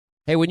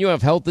Hey, when you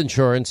have health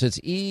insurance, it's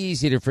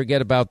easy to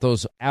forget about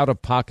those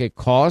out-of-pocket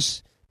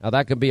costs. Now,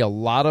 that can be a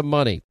lot of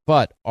money,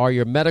 but are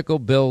your medical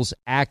bills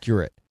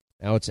accurate?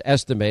 Now, it's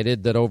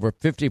estimated that over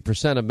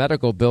 50% of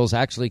medical bills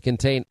actually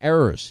contain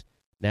errors.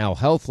 Now,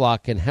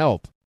 HealthLock can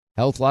help.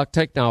 HealthLock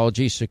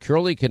technology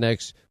securely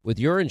connects with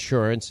your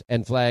insurance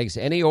and flags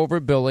any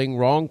overbilling,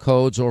 wrong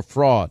codes, or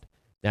fraud.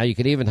 Now, you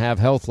can even have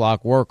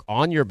HealthLock work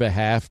on your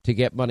behalf to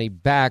get money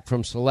back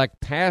from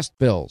select past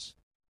bills.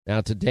 Now,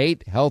 to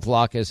date,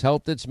 HealthLock has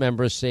helped its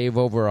members save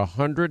over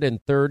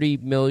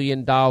 $130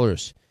 million.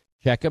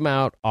 Check them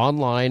out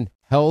online,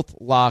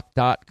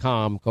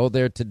 healthlock.com. Go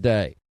there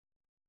today.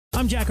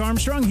 I'm Jack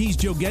Armstrong. He's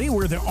Joe Getty.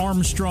 We're the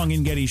Armstrong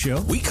and Getty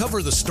Show. We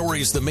cover the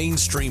stories the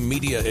mainstream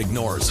media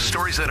ignores.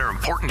 Stories that are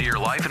important to your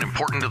life and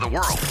important to the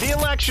world. The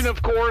election,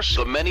 of course.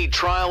 The many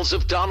trials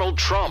of Donald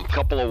Trump.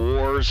 Couple of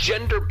wars.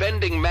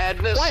 Gender-bending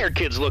madness. Why are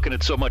kids looking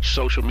at so much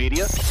social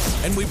media?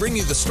 And we bring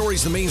you the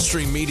stories the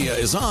mainstream media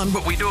is on,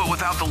 but we do it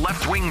without the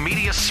left-wing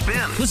media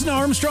spin. Listen to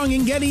Armstrong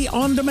and Getty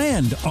on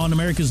demand on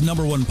America's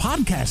 #1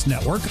 podcast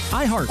network,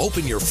 iHeart.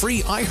 Open your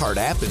free iHeart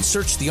app and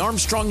search The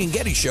Armstrong and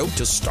Getty Show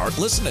to start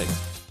listening.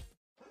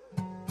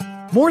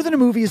 More Than a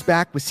Movie is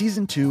back with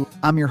Season 2.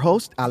 I'm your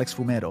host, Alex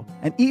Fumero,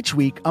 and each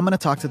week I'm going to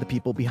talk to the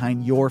people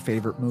behind your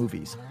favorite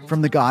movies.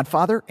 From The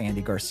Godfather,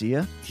 Andy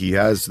Garcia. He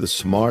has the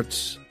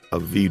smarts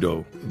of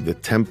Vito, the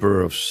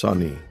temper of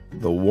Sonny,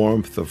 the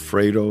warmth of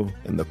Fredo,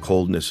 and the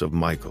coldness of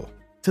Michael.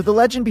 To the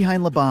legend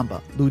behind La Bamba,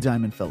 Lou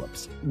Diamond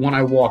Phillips. When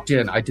I walked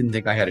in, I didn't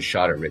think I had a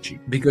shot at Richie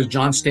because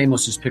John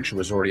Stamos' picture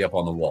was already up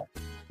on the wall.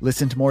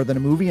 Listen to More Than a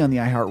Movie on the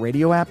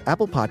iHeartRadio app,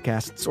 Apple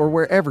Podcasts, or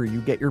wherever you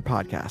get your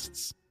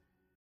podcasts.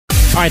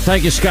 All right,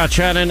 thank you, Scott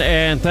Shannon,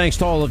 and thanks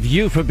to all of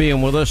you for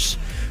being with us.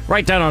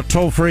 Write down our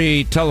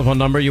toll-free telephone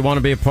number. You want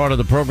to be a part of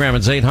the program.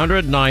 It's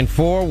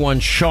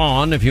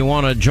 800-941-SEAN. If you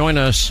want to join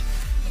us,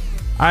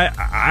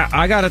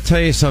 I got to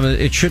tell you something.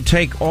 It should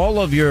take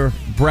all of your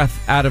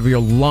breath out of your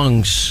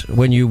lungs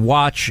when you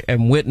watch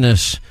and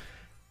witness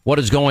what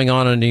is going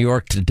on in New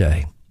York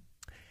today.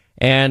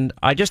 And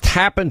I just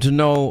happen to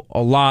know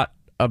a lot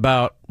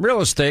about real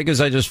estate because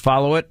I just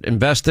follow it,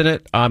 invest in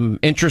it. I'm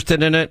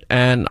interested in it,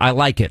 and I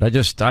like it. I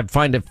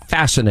find it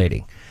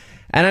fascinating.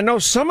 And I know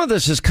some of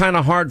this is kind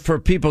of hard for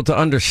people to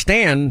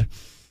understand,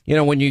 you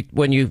know, when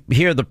you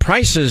hear the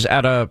prices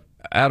out of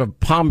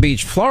Palm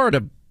Beach,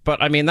 Florida.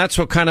 But I mean, that's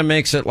what kind of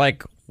makes it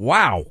like,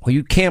 wow,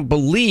 you can't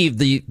believe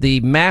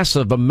the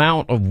massive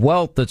amount of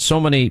wealth that so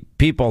many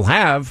people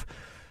have.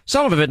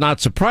 Some of it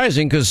not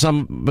surprising because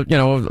some of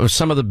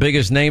the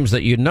biggest names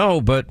that you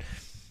know, but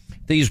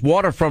these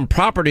waterfront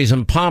properties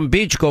in Palm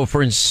Beach go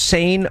for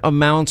insane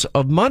amounts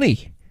of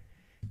money.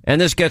 And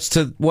this gets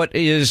to what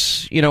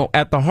is,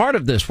 at the heart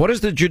of this. What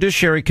has the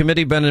Judiciary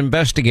Committee been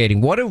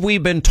investigating? What have we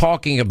been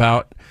talking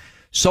about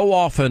so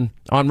often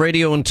on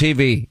radio and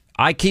TV?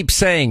 I keep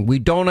saying we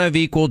don't have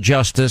equal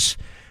justice.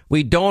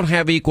 We don't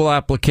have equal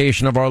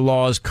application of our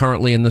laws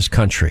currently in this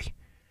country.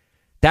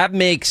 That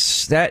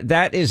makes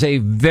that is a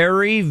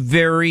very,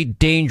 very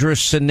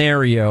dangerous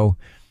scenario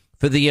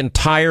for the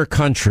entire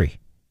country.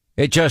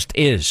 It just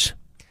is.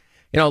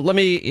 Let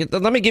me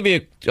give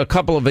you a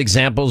couple of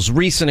examples,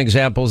 recent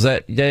examples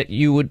that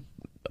you would,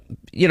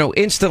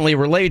 instantly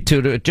relate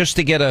to just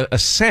to get a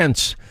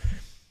sense.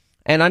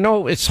 And I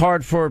know it's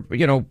hard for,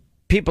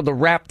 people to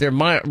wrap their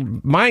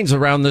minds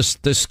around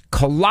this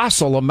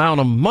colossal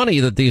amount of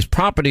money that these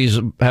properties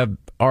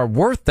are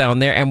worth down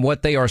there and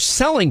what they are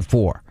selling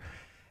for.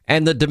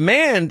 And the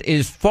demand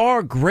is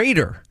far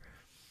greater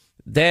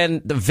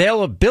than the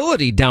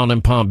availability down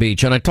in Palm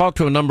Beach. And I talked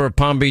to a number of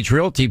Palm Beach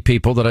realty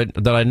people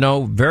that I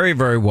know very,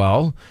 very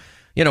well.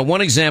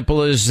 One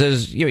example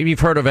is you've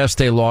heard of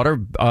Estee Lauder,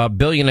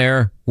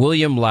 billionaire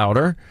William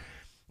Lauder,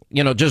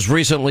 just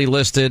recently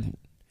listed,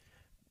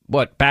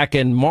 back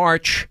in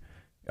March,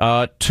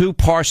 2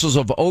 parcels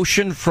of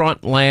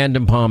oceanfront land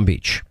in Palm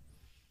Beach.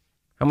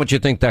 How much do you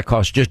think that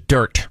costs? Just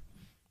dirt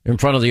in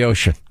front of the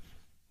ocean.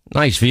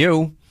 Nice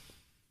view.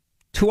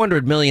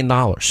 $200 million.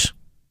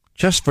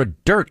 Just for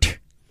dirt.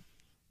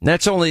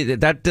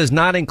 That does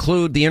not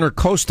include the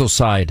intercoastal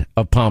side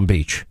of Palm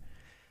Beach.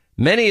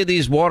 Many of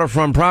these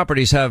waterfront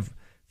properties have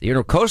the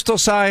intercoastal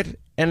side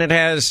and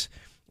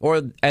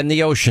and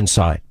the ocean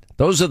side.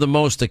 Those are the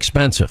most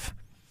expensive.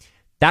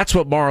 That's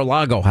what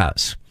Mar-a-Lago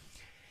has.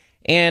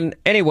 And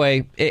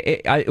anyway,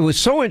 it was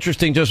so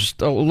interesting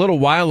just a little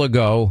while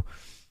ago.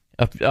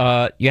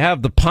 You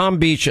have the Palm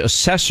Beach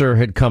assessor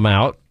had come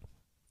out,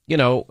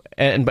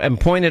 and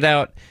pointed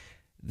out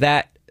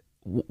that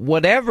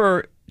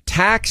whatever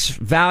tax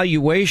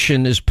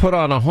valuation is put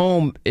on a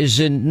home is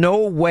in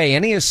no way,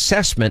 any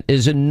assessment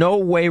is in no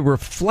way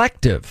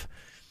reflective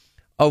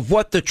of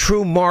what the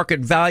true market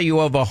value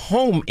of a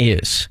home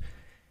is.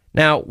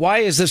 Now, why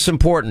is this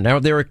important? Now,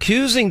 they're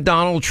accusing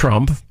Donald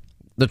Trump,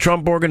 the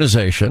Trump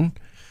Organization,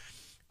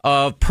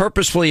 of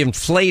purposefully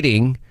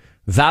inflating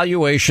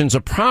valuations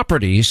of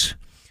properties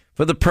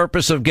for the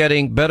purpose of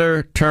getting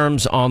better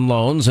terms on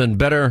loans and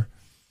better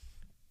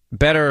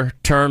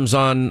terms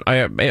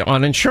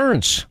on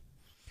insurance.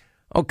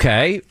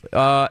 Okay.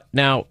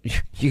 Now,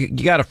 you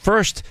got to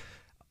first,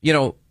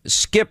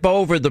 skip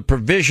over the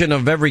provision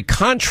of every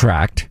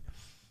contract,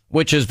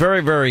 which is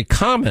very, very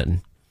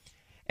common.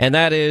 And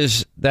that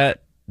is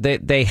that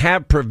they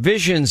have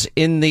provisions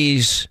in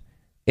these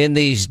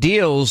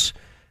deals.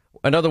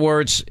 In other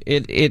words,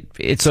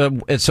 it's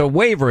a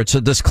waiver. It's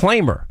a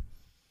disclaimer.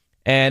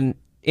 And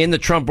in the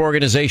Trump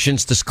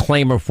Organization's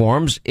disclaimer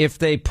forms, if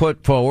they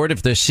put forward,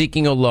 if they're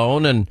seeking a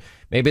loan and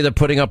maybe they're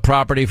putting up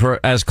property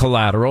as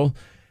collateral,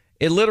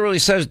 it literally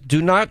says,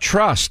 do not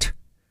trust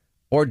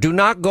or do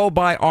not go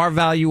by our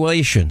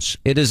valuations.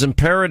 It is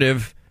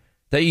imperative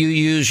that you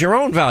use your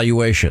own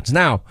valuations.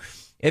 Now,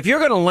 if you're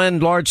going to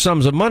lend large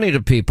sums of money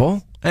to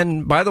people,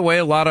 and by the way,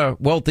 a lot of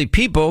wealthy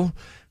people,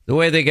 the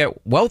way they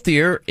get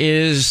wealthier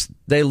is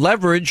they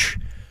leverage,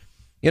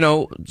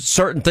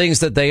 certain things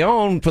that they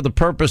own for the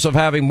purpose of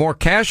having more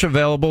cash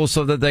available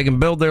so that they can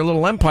build their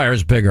little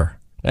empires bigger.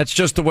 That's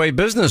just the way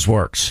business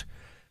works.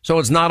 So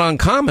it's not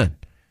uncommon.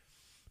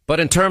 But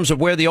in terms of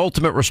where the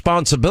ultimate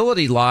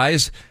responsibility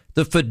lies,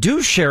 the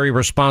fiduciary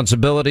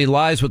responsibility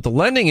lies with the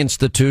lending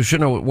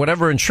institution or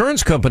whatever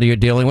insurance company you're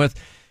dealing with.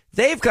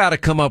 They've got to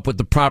come up with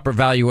the proper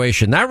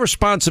valuation. That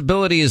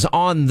responsibility is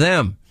on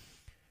them,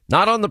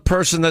 not on the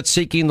person that's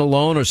seeking the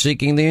loan or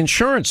seeking the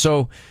insurance.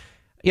 So,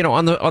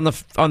 on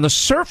the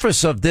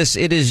surface of this,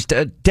 it is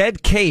a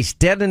dead case,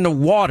 dead in the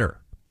water.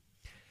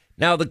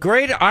 Now, the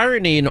great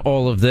irony in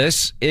all of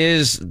this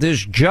is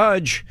this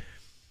judge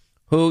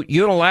who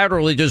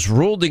unilaterally just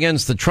ruled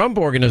against the Trump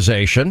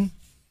Organization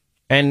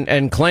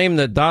and claimed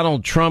that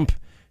Donald Trump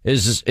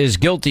is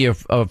guilty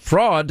of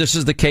fraud. This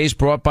is the case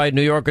brought by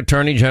New York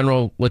Attorney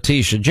General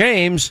Letitia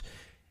James,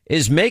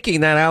 is making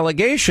that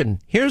allegation.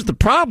 Here's the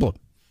problem.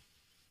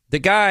 The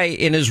guy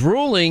in his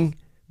ruling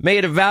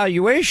made a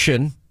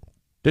valuation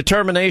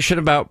determination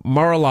about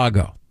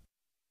Mar-a-Lago.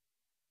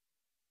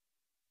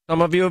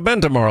 Some of you have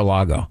been to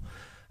Mar-a-Lago.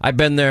 I've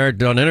been there,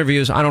 done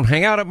interviews. I don't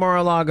hang out at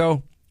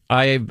Mar-a-Lago.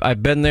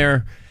 I've been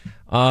there,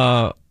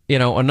 a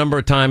number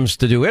of times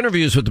to do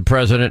interviews with the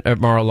president at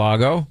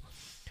Mar-a-Lago.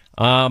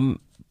 So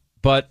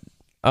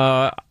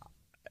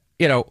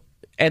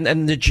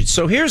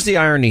here's the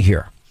irony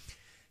here.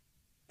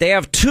 They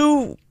have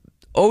two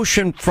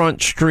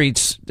oceanfront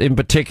streets in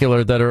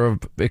particular that are of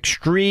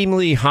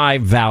extremely high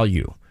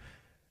value.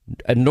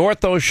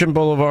 North Ocean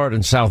Boulevard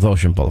and South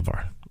Ocean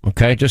Boulevard.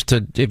 Okay,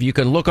 if you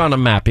can look on a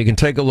map, you can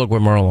take a look where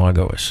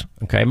Mar-a-Lago is.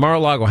 Okay,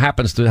 Mar-a-Lago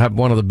happens to have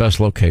one of the best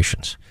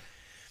locations.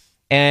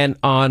 And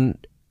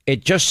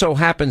it just so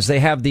happens they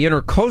have the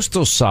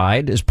intercoastal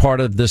side as part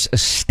of this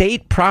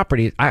estate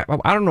property. I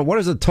don't know, what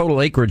is the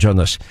total acreage on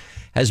this?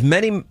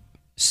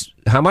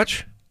 How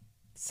much?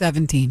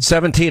 17.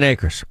 17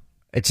 acres.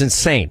 It's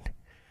insane.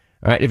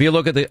 All right, if you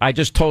look at I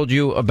just told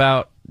you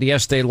about the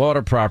Estee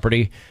Lauder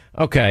property.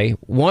 Okay,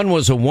 one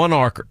was a 1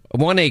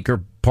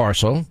 acre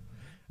parcel.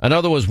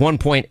 Another was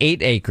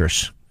 1.8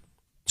 acres,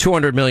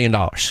 $200 million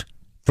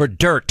for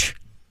dirt.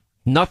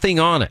 Nothing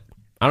on it.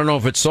 I don't know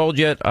if it sold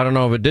yet. I don't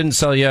know if it didn't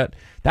sell yet.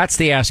 That's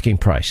the asking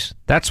price.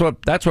 That's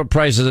what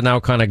prices are now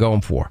kind of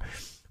going for.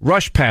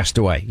 Rush passed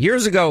away.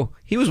 Years ago,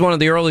 he was one of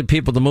the early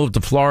people to move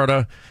to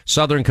Florida,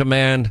 Southern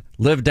Command,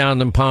 lived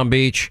down in Palm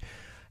Beach.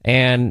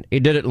 And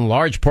he did it in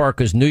large part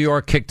because New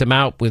York kicked him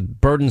out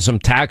with burdensome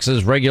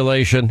taxes,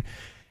 regulation.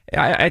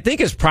 I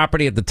think his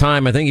property at the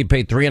time, I think he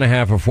paid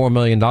 $3.5 or $4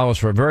 million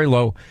for a very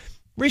low,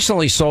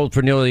 recently sold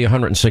for nearly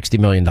 $160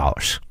 million.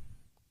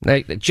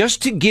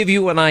 Just to give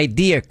you an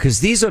idea, because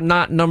these are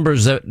not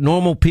numbers that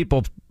normal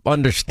people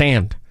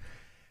understand.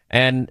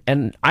 And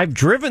I've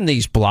driven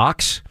these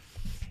blocks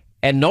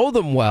and know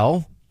them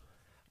well.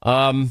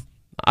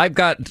 I've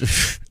got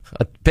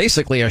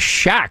basically a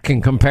shack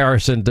in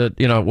comparison to,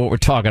 what we're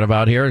talking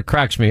about here. It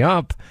cracks me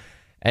up.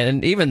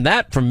 And even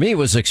that for me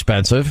was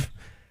expensive.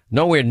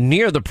 Nowhere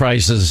near the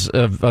prices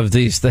of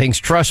these things.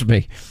 Trust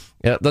me.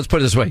 Let's put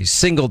it this way.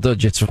 Single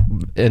digits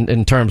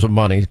in terms of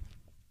money.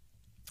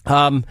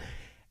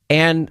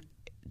 And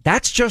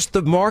that's just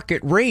the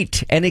market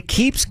rate. And it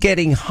keeps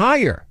getting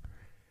higher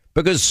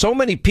because so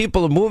many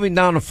people are moving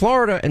down to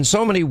Florida and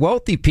so many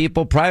wealthy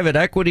people, private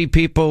equity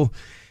people,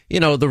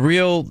 the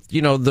real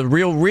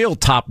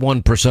top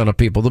 1% of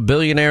people, the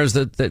billionaires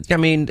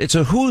it's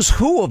a who's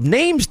who of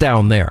names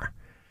down there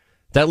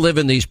that live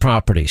in these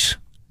properties.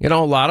 A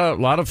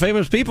lot of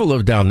famous people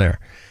live down there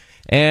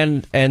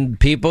and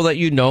people that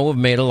have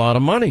made a lot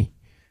of money.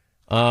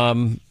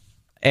 And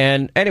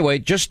anyway,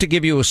 just to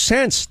give you a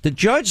sense, the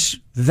judge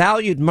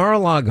valued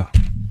Mar-a-Lago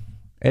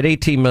at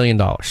 $18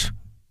 million.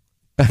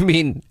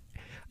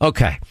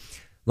 Okay,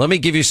 let me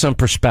give you some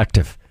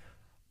perspective.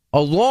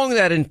 Along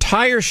that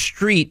entire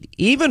street,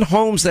 even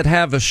homes that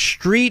have a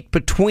street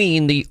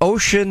between the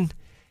ocean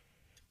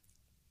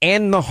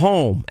and the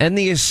home and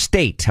the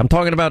estate, I'm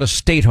talking about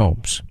estate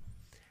homes,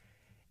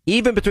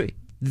 even between,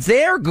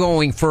 they're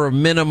going for a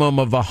minimum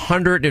of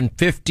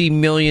 $150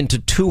 million to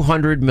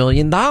 $200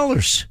 million.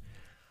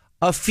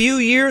 A few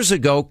years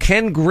ago,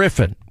 Ken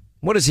Griffin,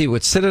 what is he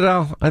with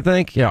Citadel, I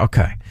think? Yeah,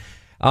 okay.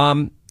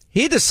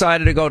 He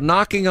decided to go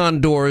knocking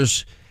on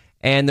doors,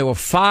 and there were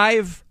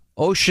 5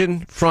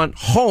 oceanfront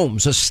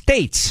homes,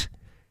 estates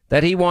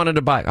that he wanted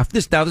to buy.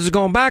 This is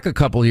going back a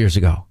couple of years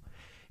ago.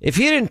 If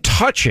he didn't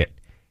touch it,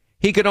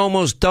 he could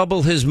almost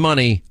double his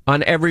money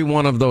on every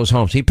one of those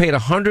homes. He paid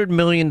 $100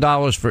 million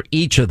for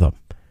each of them.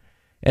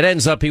 It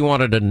ends up he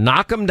wanted to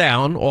knock them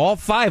down, all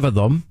 5 of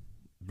them.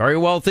 Very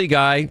wealthy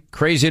guy,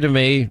 crazy to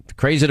me,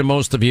 crazy to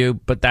most of you,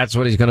 but that's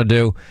what he's going to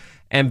do,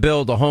 and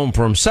build a home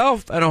for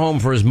himself and a home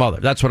for his mother.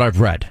 That's what I've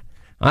read.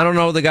 I don't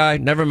know the guy,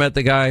 never met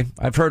the guy.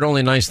 I've heard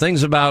only nice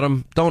things about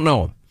him, don't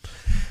know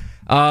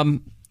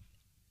him.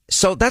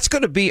 So that's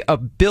going to be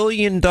 $1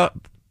 billion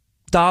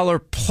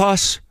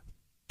plus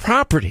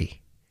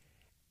property.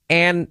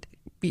 And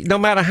no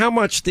matter how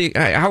much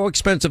how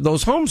expensive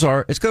those homes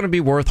are, it's going to be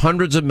worth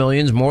hundreds of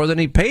millions more than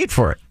he paid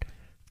for it.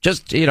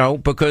 Just,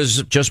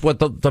 because just what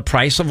the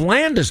price of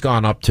land has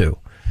gone up to.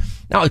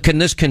 Now, can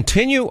this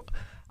continue?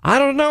 I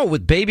don't know.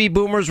 With baby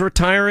boomers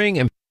retiring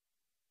and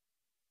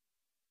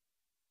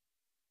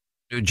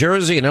New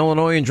Jersey and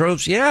Illinois in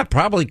droves, yeah,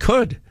 probably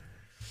could.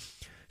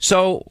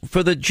 So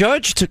for the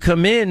judge to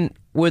come in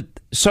with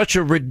such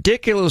a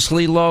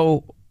ridiculously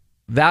low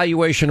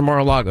valuation of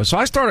Mar-a-Lago. So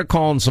I started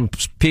calling some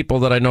people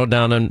that I know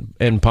down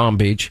in Palm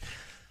Beach.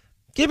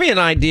 Give me an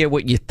idea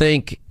what you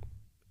think,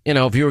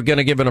 if you were going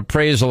to give an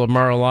appraisal of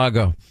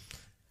Mar-a-Lago.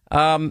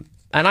 And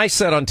I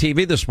said on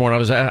TV this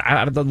morning,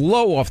 the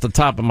low off the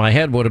top of my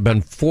head would have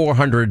been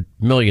 $400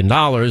 million,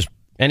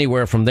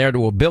 anywhere from there to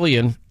 $1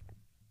 billion.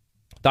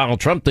 Donald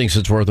Trump thinks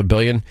it's worth $1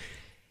 billion.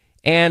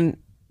 And,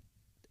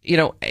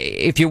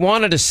 if you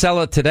wanted to sell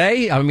it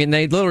today, I mean,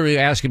 they literally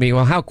asking me,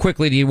 well, how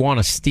quickly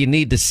would you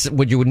need to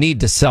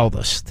sell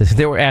this?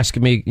 They were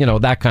asking me,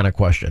 that kind of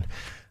question.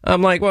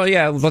 I'm like, well,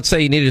 yeah, let's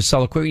say you needed to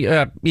sell it quickly.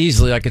 Yeah,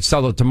 easily. I could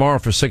sell it tomorrow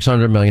for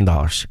 $600 million.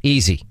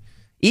 Easy.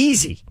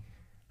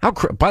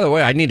 By the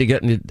way, I need to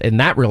get in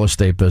that real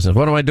estate business.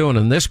 What am I doing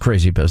in this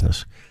crazy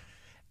business?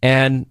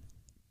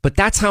 But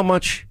that's how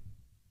much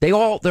they're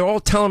all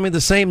telling me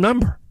the same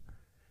number.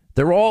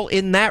 They're all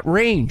in that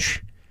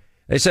range.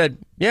 They said,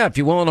 yeah, if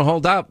you're willing to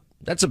hold out,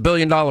 that's $1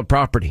 billion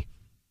property.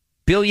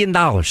 $1 billion.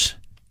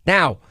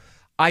 Now,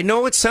 I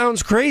know it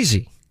sounds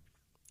crazy.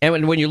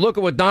 And when you look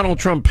at what Donald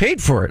Trump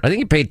paid for it, I think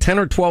he paid 10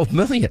 or 12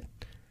 million.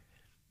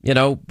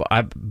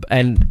 I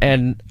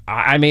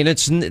mean,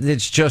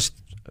 it's just,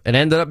 it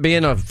ended up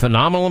being a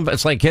phenomenal,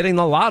 it's like hitting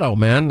the lotto,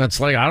 man.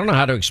 That's like, I don't know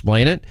how to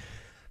explain it.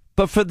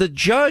 But for the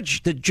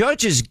judge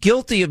is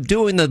guilty of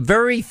doing the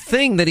very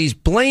thing that he's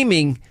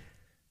blaming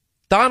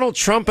Donald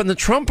Trump and the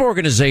Trump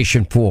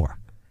Organization for.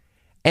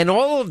 And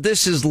all of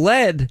this is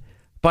led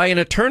by an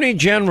attorney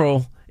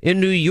general in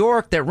New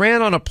York that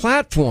ran on a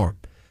platform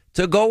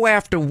to go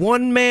after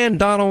one man,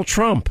 Donald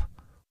Trump,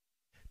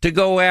 to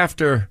go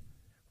after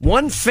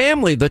one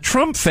family, the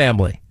Trump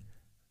family.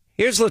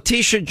 Here's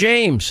Letitia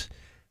James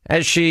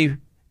as she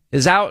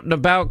is out and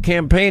about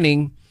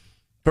campaigning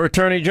for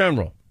attorney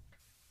general.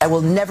 I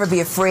will never be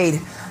afraid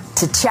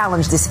to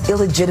challenge this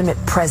illegitimate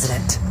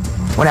president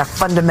when our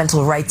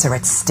fundamental rights are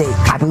at stake.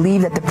 I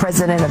believe that the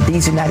president of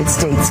these United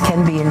States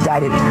can be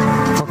indicted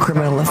for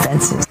criminal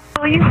offenses.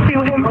 Will you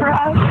sue him for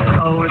us?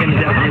 Oh, we're going to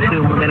definitely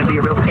sue him. We're going to be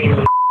a real pain in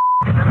the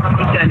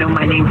He's going to know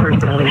my name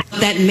personally.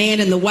 That man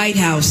in the White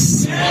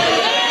House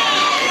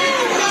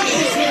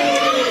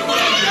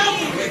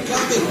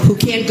who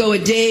can't go a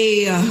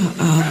day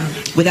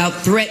without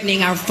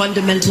threatening our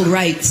fundamental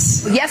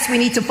rights. Yes, we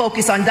need to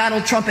focus on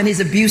Donald Trump and his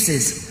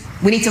abuses.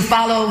 We need to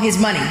follow his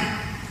money.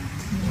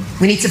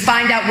 We need to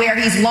find out where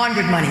he's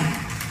laundered money.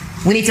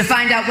 We need to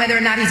find out whether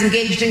or not he's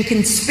engaged in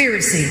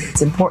conspiracy.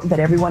 It's important that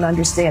everyone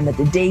understand that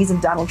the days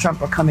of Donald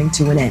Trump are coming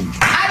to an end.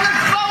 I look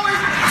forward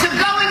to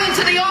going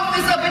into the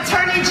office of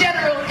Attorney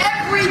General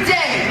every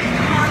day,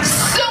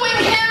 suing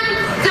him,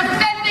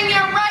 defending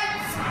your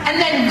rights, and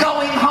then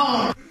going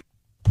home.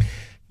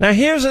 Now,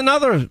 here's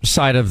another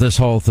side of this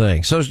whole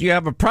thing. So you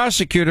have a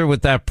prosecutor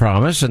with that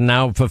promise and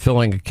now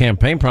fulfilling a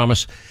campaign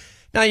promise.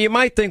 Now, you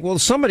might think, well,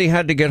 somebody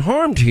had to get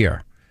harmed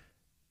here.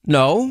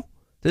 No,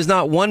 there's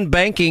not one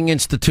banking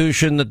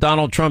institution that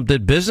Donald Trump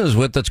did business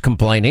with that's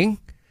complaining.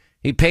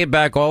 He paid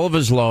back all of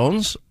his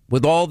loans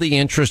with all the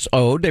interest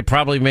owed. They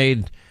probably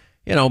made,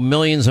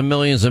 millions and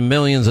millions and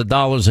millions of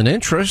dollars in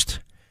interest.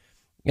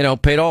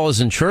 Paid all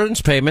his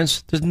insurance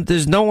payments.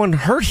 There's no one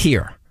hurt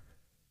here.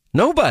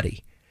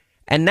 Nobody.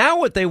 And now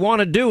what they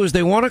want to do is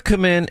they want to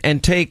come in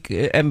and take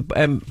and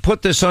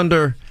put this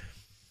under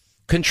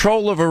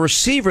control of a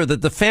receiver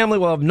that the family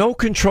will have no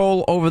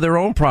control over their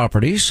own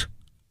properties.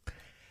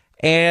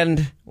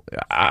 And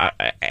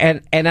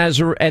then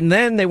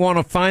they want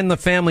to fine the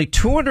family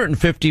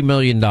 $250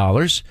 million.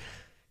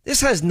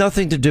 This has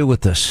nothing to do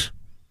with this.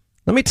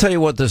 Let me tell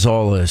you what this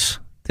all is.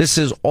 This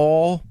is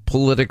all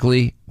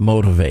politically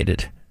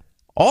motivated.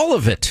 All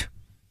of it.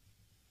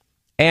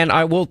 And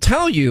I will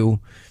tell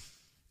you,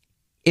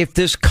 if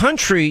this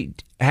country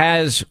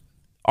has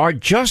our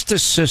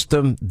justice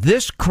system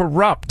this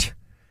corrupt,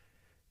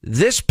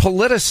 this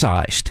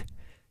politicized,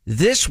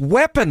 this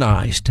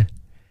weaponized,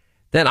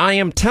 then I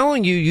am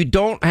telling you, you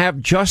don't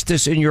have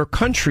justice in your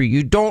country.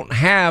 You don't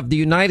have the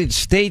United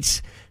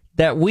States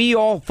that we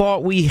all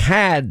thought we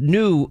had,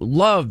 knew,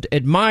 loved,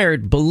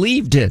 admired,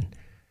 believed in,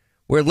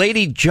 where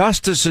Lady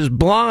Justice is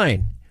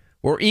blind,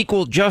 where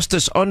equal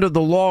justice under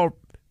the law,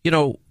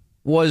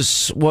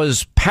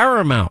 was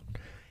paramount.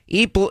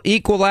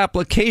 Equal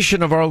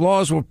application of our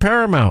laws were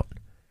paramount.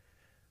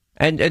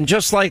 And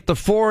just like the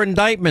 4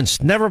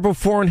 indictments, never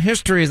before in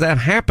history has that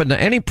happened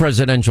to any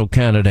presidential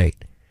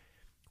candidate.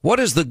 What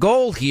is the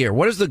goal here?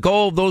 What is the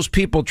goal of those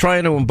people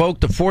trying to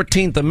invoke the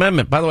 14th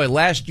Amendment? By the way,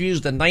 last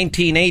used in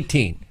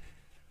 1918.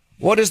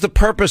 What is the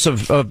purpose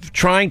of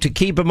trying to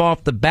keep him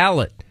off the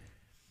ballot?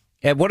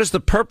 And what is the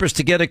purpose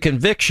to get a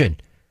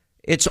conviction?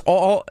 It's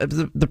all,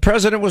 the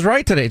president was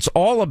right today. It's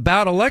all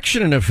about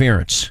election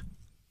interference.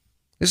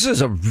 This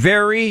is a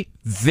very,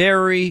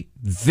 very,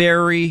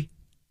 very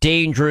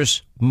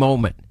dangerous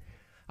moment.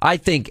 I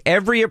think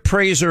every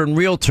appraiser and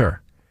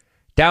realtor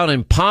down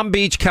in Palm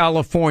Beach,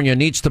 California,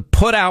 needs to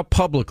put out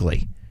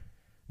publicly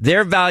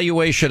their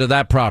valuation of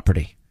that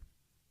property.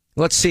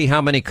 Let's see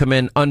how many come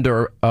in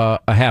under a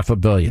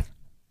 $500 million.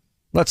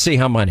 Let's see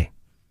how many.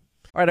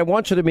 All right, I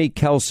want you to meet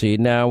Kelsey.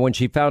 Now, when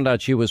she found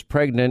out she was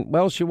pregnant,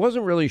 well, she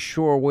wasn't really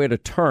sure where to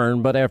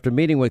turn, but after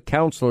meeting with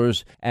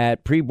counselors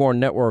at Preborn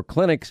Network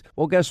Clinics,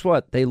 well, guess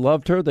what? They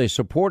loved her, they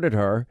supported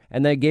her,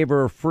 and they gave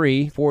her a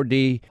free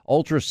 4D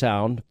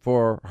ultrasound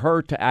for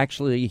her to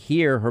actually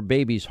hear her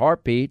baby's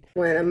heartbeat.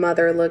 When a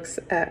mother looks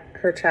at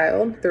her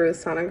child through a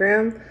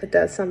sonogram, it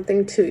does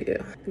something to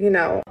you.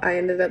 I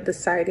ended up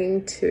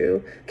deciding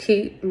to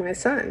keep my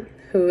son,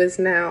 who is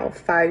now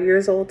 5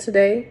 years old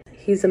today.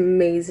 He's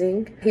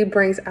amazing. He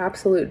brings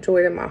absolute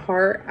joy to my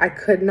heart. I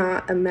could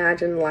not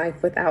imagine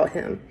life without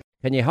him.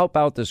 Can you help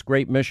out this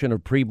great mission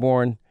of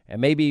Preborn? And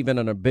maybe even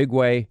in a big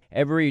way,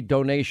 every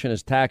donation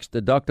is tax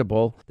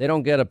deductible. They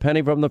don't get a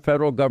penny from the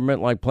federal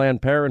government like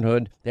Planned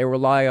Parenthood. They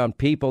rely on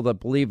people that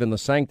believe in the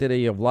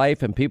sanctity of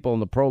life and people in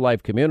the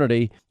pro-life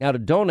community. Now to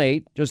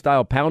donate, just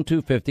dial pound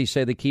 250,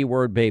 say the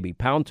keyword baby,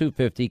 pound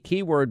 250,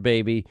 keyword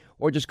baby,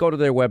 or just go to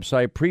their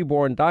website,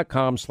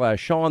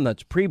 preborn.com/Sean.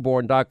 That's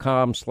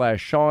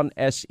preborn.com/Sean,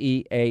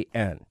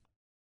 SEAN.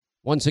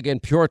 Once again,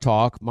 Pure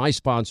Talk, my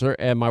sponsor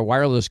and my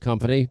wireless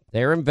company,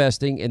 they're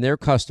investing in their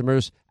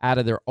customers out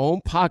of their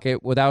own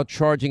pocket without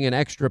charging an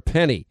extra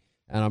penny.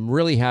 And I'm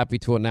really happy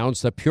to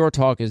announce that Pure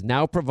Talk is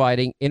now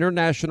providing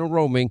international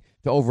roaming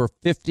to over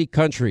 50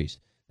 countries.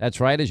 That's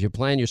right. As you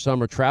plan your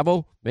summer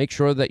travel, make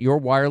sure that your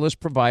wireless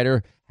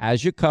provider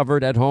has you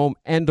covered at home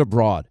and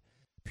abroad.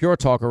 Pure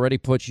Talk already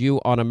puts you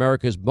on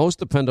America's most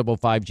dependable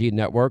 5G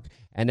network,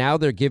 and now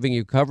they're giving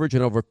you coverage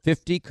in over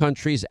 50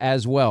 countries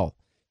as well.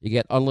 You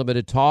get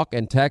unlimited talk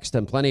and text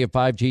and plenty of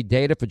 5G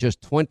data for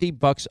just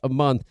 $20 a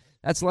month.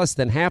 That's less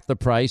than half the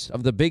price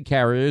of the big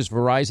carriers,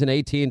 Verizon,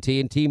 AT&T,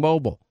 and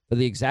T-Mobile, for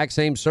the exact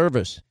same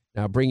service.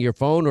 Now bring your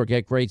phone or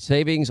get great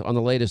savings on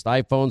the latest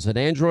iPhones and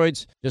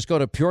Androids. Just go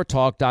to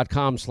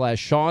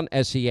puretalk.com/Sean,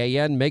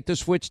 SEAN. Make the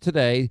switch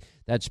today.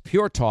 That's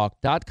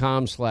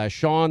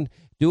puretalk.com/Sean.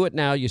 Do it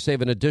now. You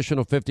save an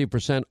additional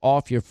 50%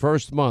 off your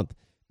first month.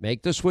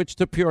 Make the switch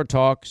to Pure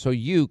Talk so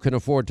you can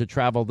afford to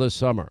travel this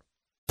summer.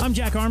 I'm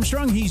Jack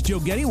Armstrong. He's Joe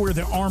Getty. We're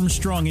the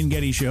Armstrong and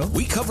Getty Show.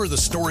 We cover the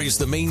stories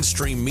the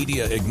mainstream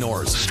media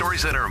ignores.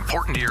 Stories that are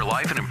important to your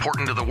life and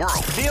important to the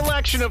world. The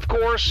election, of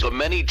course. The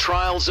many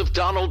trials of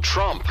Donald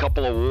Trump.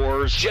 Couple of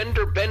wars.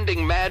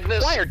 Gender-bending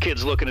madness. Why are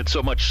kids looking at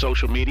so much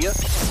social media?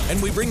 And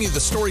we bring you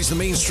the stories the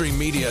mainstream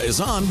media is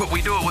on, but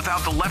we do it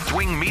without the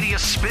left-wing media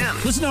spin.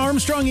 Listen to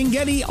Armstrong and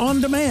Getty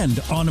on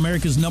demand on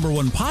America's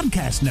 #1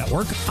 podcast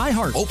network,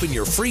 iHeart. Open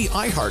your free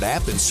iHeart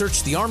app and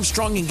search The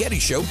Armstrong and Getty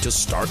Show to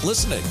start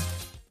listening.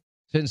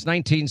 Since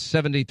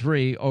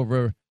 1973,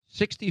 over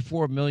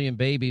 64 million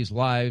babies'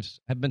 lives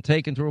have been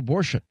taken through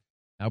abortion.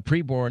 Now,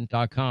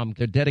 preborn.com,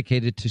 they're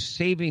dedicated to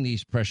saving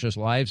these precious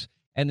lives,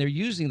 and they're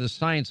using the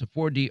science of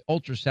 4D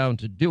ultrasound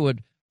to do it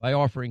by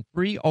offering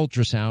free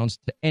ultrasounds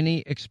to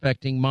any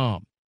expecting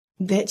mom.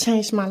 That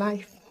changed my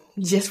life,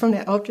 just from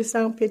that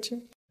ultrasound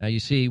picture. Now, you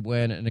see,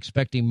 when an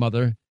expecting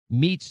mother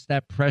meets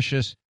that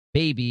precious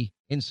baby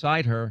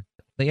inside her,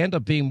 they end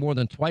up being more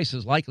than twice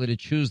as likely to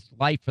choose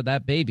life for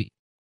that baby.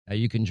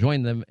 You can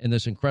join them in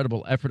this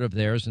incredible effort of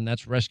theirs, and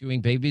that's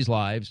rescuing babies'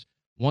 lives.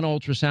 One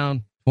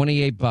ultrasound,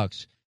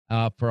 $28.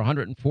 For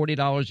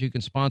 $140, you can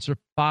sponsor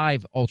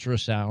 5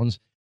 ultrasounds.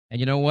 And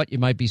you know what? You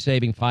might be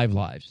saving 5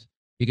 lives.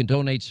 You can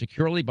donate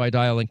securely by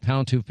dialing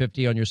pound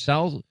 250 on your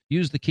cell.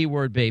 Use the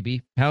keyword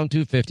baby, pound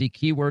 250,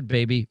 keyword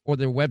baby, or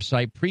their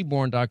website,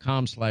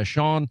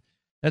 preborn.com/Sean.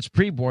 That's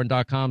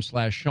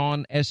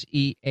preborn.com/Sean,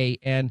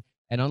 SEAN.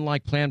 And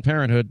unlike Planned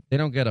Parenthood, they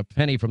don't get a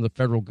penny from the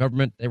federal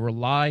government. They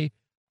rely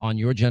on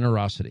your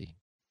generosity.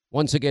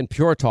 Once again,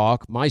 Pure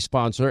Talk, my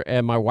sponsor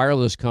and my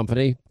wireless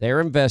company,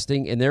 they're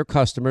investing in their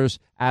customers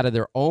out of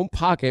their own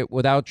pocket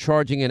without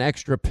charging an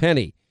extra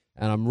penny.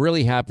 And I'm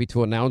really happy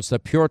to announce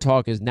that Pure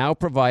Talk is now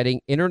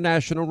providing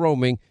international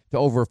roaming to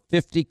over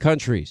 50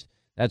 countries.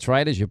 That's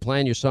right. As you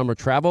plan your summer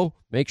travel,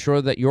 make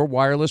sure that your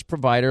wireless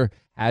provider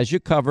has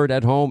you covered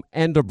at home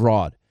and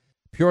abroad.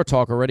 Pure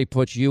Talk already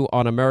puts you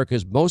on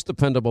America's most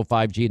dependable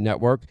 5G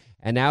network,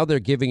 and now they're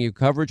giving you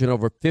coverage in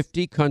over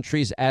 50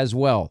 countries as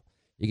well.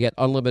 You get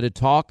unlimited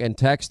talk and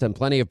text and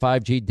plenty of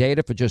 5G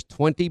data for just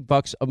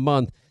 $20 a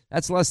month.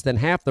 That's less than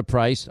half the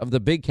price of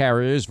the big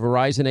carriers,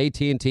 Verizon,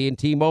 AT&T, and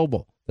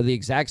T-Mobile, for the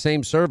exact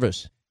same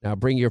service. Now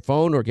bring your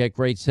phone or get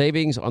great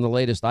savings on the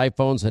latest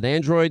iPhones and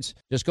Androids.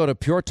 Just go to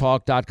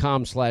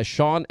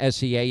puretalk.com/Sean,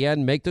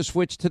 S-E-A-N. Make the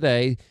switch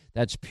today.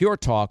 That's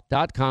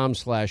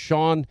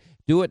puretalk.com/Sean.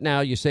 Do it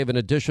now. You save an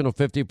additional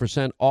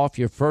 50% off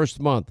your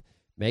first month.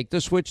 Make the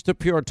switch to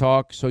Pure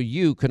Talk so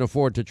you can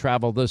afford to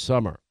travel this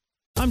summer.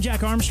 I'm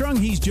Jack Armstrong.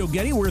 He's Joe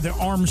Getty. We're the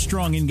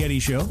Armstrong and Getty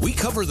Show. We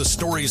cover the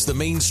stories the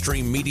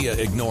mainstream media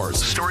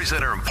ignores. Stories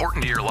that are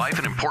important to your life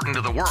and important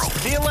to the world.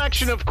 The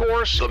election, of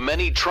course. The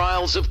many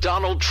trials of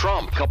Donald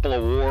Trump. Couple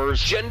of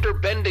wars.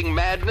 Gender-bending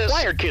madness.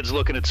 Why are kids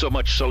looking at so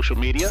much social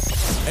media?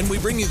 And we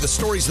bring you the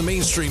stories the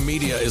mainstream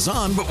media is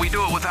on, but we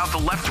do it without the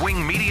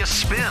left-wing media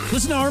spin.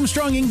 Listen to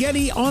Armstrong and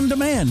Getty on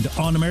demand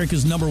on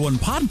America's #1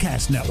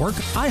 podcast network,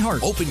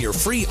 iHeart. Open your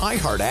free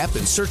iHeart app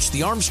and search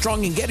The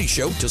Armstrong and Getty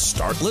Show to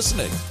start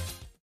listening.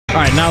 All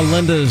right, now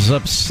Linda's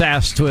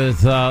obsessed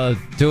with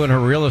doing her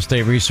real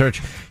estate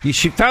research.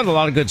 She found a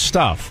lot of good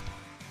stuff.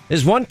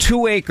 There's one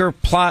 2-acre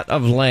plot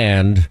of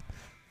land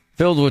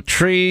filled with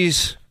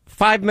trees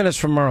 5 minutes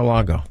from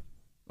Mar-a-Lago.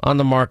 On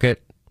the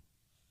market,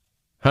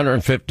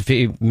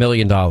 $150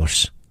 million.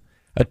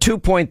 A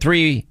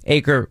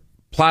 2.3-acre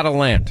plot of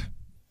land.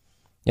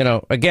 You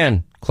know,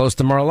 again, close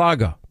to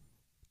Mar-a-Lago.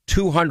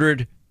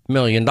 $200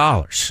 million.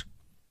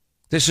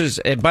 This is,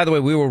 and by the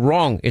way, we were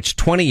wrong. It's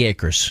 20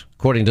 acres,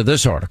 according to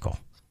this article,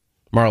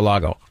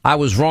 Mar-a-Lago. I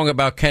was wrong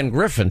about Ken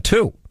Griffin,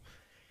 too.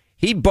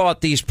 He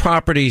bought these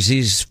properties,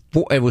 it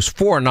was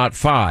 4, not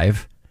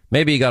 5.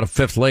 Maybe he got a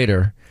 5th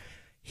later.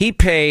 He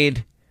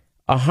paid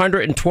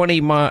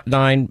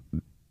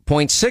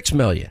 $129.6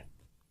 million.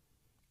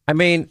 I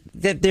mean,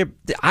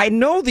 I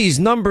know these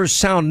numbers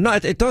sound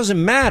nuts. It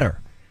doesn't matter.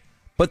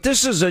 But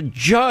this is a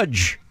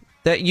judge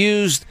that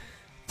used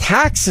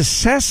tax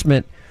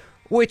assessment,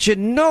 which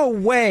in no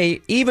way,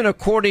 even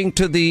according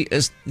to the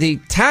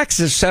tax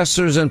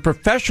assessors and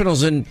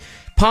professionals in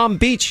Palm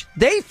Beach,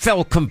 they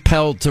felt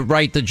compelled to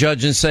write the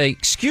judge and say,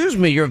 excuse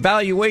me, your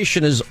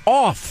valuation is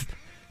off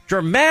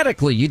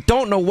dramatically. You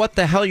don't know what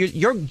the hell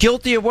you're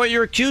guilty of what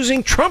you're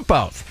accusing Trump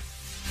of.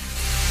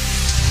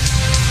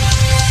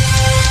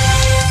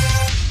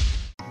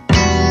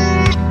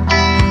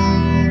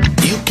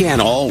 You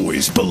can't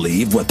always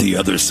believe what the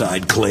other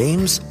side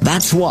claims.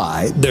 That's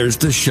why there's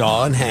the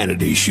Sean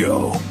Hannity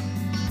Show.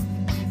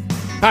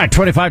 All right,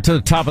 25 to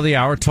the top of the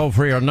hour. Toll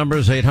free. Our number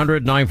is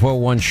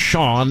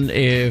 800-941-SEAN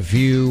if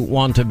you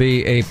want to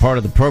be a part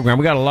of the program.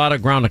 We got a lot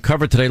of ground to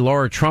cover today.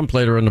 Laura Trump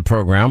later in the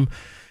program.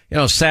 You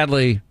know,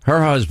 sadly,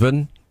 her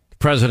husband, the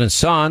president's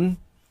son,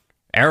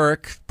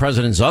 Eric,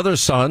 president's other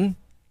son,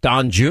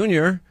 Don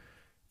Jr.,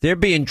 they're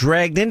being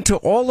dragged into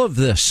all of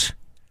this.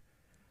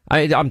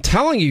 I'm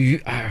telling you,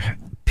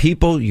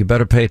 people, you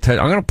better pay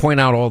attention. I'm going to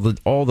point out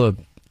all the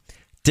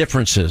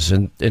differences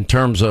in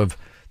terms of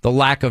the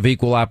lack of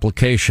equal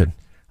application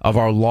of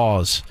our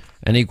laws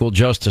and equal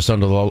justice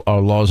under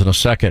our laws in a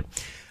second.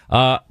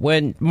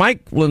 When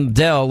Mike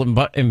Lindell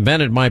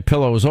invented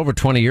MyPillow, it was over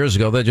 20 years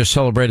ago. They just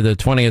celebrated their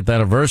 20th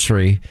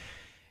anniversary.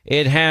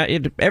 It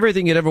had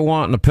everything you'd ever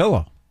want in a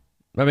pillow.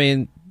 I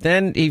mean,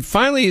 then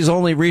he's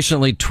only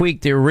recently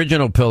tweaked the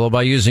original pillow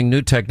by using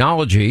new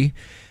technology.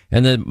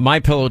 And the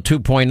MyPillow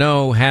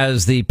 2.0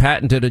 has the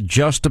patented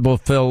adjustable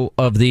fill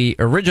of the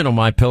original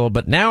MyPillow,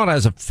 but now it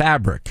has a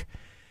fabric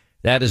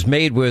that is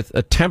made with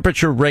a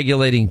temperature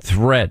regulating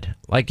thread.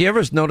 Like, you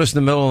ever notice in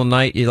the middle of the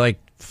night, you like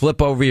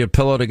flip over your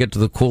pillow to get to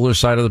the cooler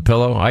side of the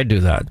pillow? I do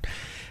that.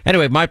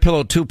 Anyway,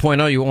 MyPillow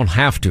 2.0, you won't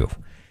have to.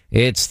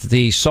 It's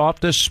the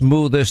softest,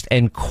 smoothest,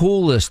 and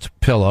coolest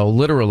pillow,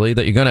 literally,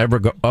 that you're going to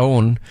ever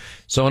own.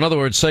 So in other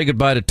words, say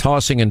goodbye to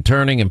tossing and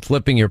turning and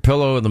flipping your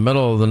pillow in the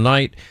middle of the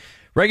night.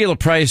 Regular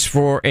price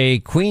for a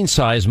queen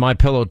size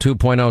MyPillow 2.0,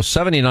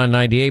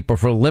 $79.98, but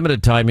for a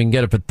limited time, you can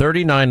get it for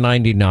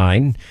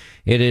 $39.99.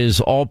 It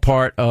is all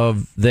part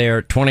of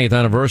their 20th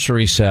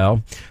anniversary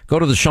sale. Go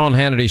to the Sean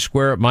Hannity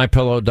Square at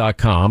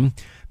MyPillow.com.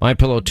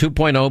 MyPillow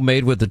 2.0,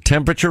 made with the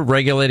temperature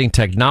regulating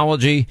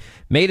technology,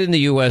 made in the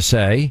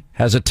USA,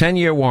 has a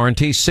 10-year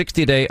warranty,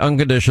 60-day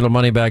unconditional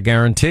money-back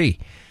guarantee.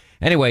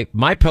 Anyway,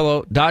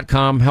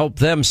 MyPillow.com helped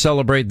them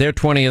celebrate their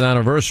 20th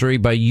anniversary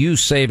by you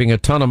saving a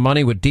ton of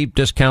money with deep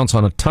discounts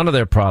on a ton of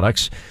their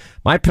products.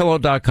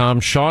 MyPillow.com,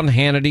 Sean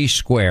Hannity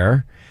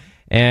Square.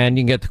 And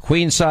you can get the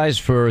queen size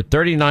for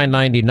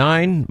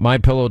 $39.99,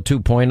 MyPillow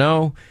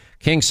 2.0,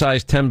 king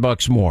size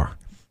 $10 more.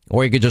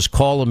 Or you could just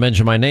call and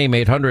mention my name,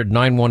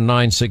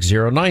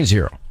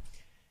 800-919-6090.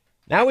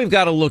 Now we've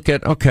got to look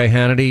at, okay,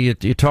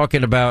 Hannity, you're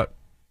talking about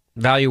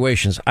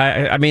valuations.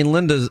 I mean,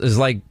 Linda is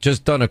like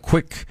just done a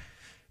quick,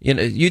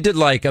 you did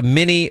like a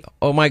mini,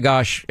 oh my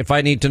gosh, if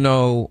I need to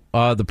know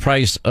the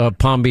price of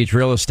Palm Beach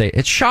real estate.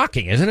 It's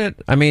shocking, isn't it?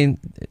 I mean,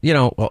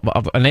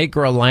 an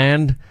acre of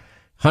land,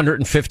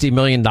 $150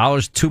 million,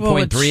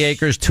 2.3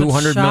 acres,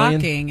 $200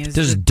 million. This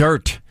is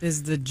dirt.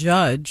 Is the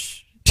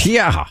judge.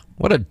 Yeah,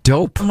 what a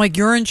dope. I'm like,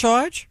 you're in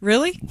charge?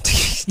 Really?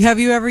 Have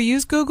you ever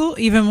used Google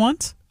even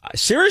once?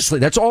 Seriously,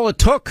 that's all it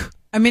took.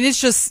 I mean,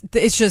 it's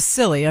just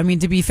silly. I mean,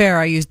 to be fair,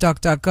 I use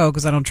DuckDuckGo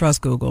because I don't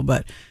trust Google.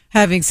 But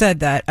having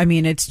said that, I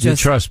mean, it's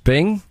just... You trust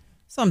Bing?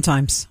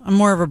 Sometimes. I'm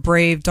more of a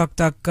brave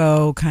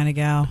DuckDuckGo kind of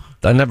gal.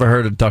 I never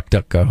heard of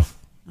DuckDuckGo.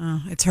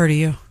 Oh, it's heard of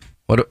you.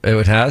 What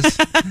it has?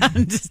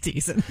 I'm just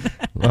teasing.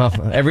 Well,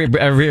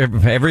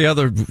 every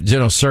other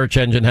search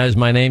engine has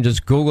my name.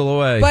 Just Google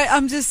away. But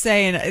I'm just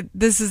saying,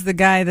 this is the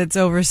guy that's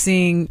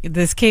overseeing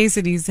this case,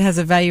 and he has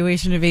a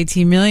valuation of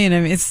 $18 million. I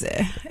mean, it's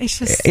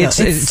just it's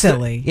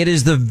silly. It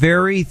is the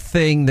very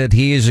thing that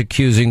he is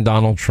accusing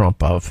Donald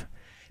Trump of.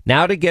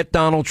 Now to get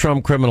Donald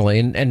Trump criminally,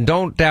 and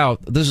don't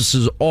doubt this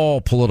is all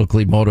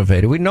politically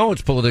motivated. We know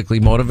it's politically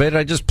motivated.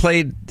 I just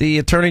played the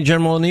Attorney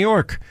General in New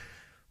York.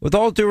 With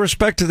all due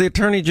respect to the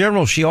Attorney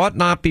General, she ought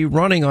not be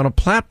running on a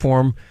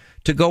platform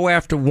to go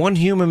after one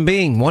human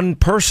being, one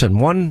person,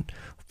 one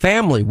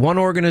family, one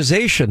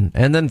organization,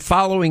 and then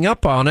following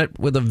up on it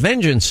with a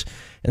vengeance,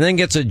 and then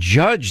gets a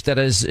judge that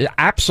is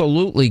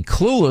absolutely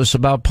clueless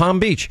about Palm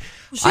Beach.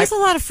 Well, she has a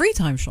lot of free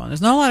time, Sean.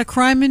 There's not a lot of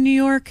crime in New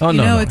York. Oh,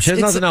 no. She has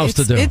nothing else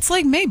to do. It's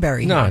like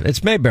Mayberry. No,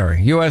 it's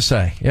Mayberry,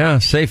 USA. Yeah,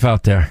 safe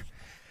out there.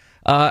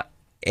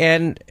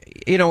 And,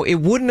 it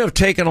wouldn't have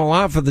taken a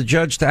lot for the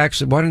judge to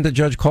actually... Why didn't the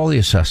judge call the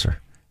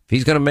assessor? If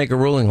he's going to make a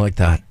ruling like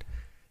that.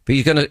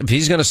 If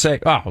he's going to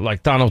say,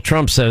 like Donald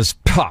Trump says,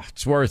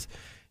 it's worth,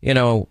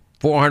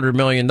 $400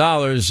 million.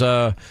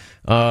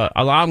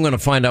 I'm going to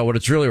find out what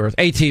it's really worth.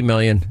 $18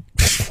 million.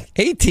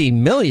 $18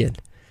 million?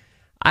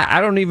 I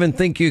don't even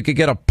think you could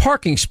get a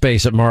parking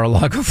space at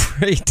Mar-a-Lago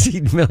for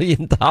 $18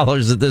 million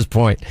at this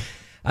point.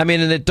 I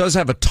mean, and it does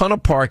have a ton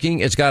of parking.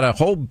 It's got a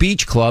whole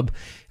beach club.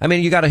 I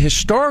mean, you got a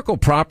historical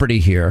property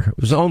here. It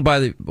was owned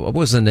by what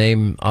was the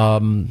name? A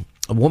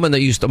woman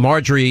that used to,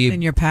 Marjorie.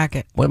 In your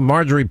packet. What,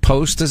 Marjorie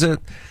Post, is it?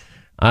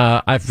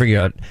 I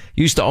forget.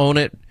 Used to own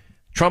it.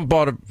 Trump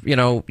bought it,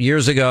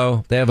 years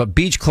ago. They have a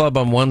beach club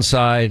on one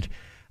side.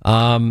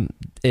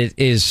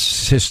 It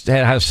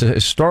has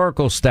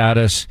historical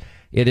status.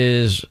 It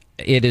is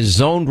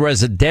zoned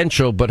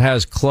residential, but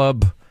has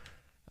club.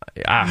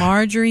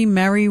 Marjorie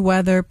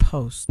Merriweather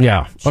Post.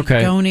 Yeah. Okay.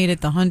 She donated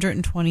the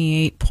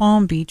 128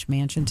 Palm Beach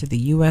mansion to the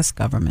U.S.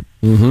 government.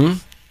 Mm-hmm.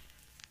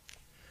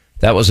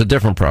 That was a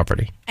different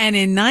property. And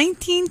in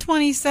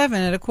 1927,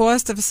 at a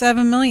cost of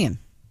 $7 million.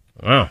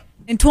 Wow.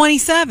 In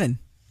 27.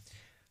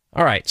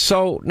 All right.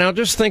 So now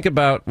just think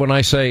about when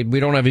I say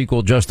we don't have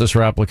equal justice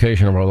or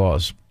application of our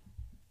laws.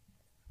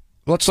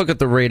 Let's look at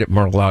the raid at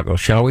Mar-a-Lago,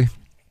 shall we?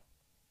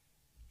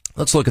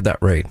 Let's look at that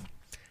raid.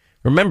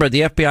 Remember,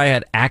 the FBI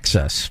had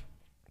access.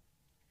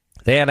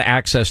 They had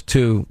access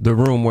to the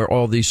room where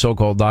all these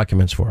so-called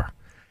documents were.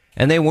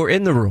 And they were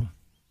in the room.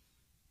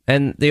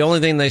 And the only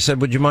thing they said,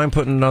 would you mind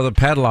putting another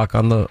padlock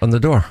on the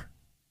door?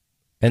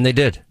 And they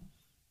did.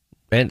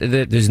 And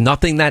there's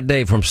nothing that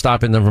day from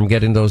stopping them from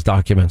getting those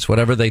documents.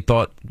 Whatever they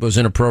thought was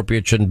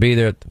inappropriate shouldn't be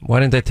there.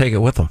 Why didn't they take it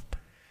with them?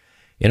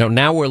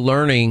 Now we're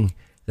learning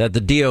that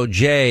the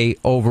DOJ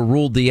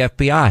overruled the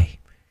FBI.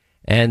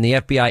 And the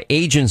FBI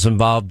agents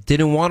involved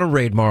didn't want to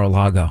raid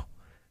Mar-a-Lago.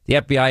 The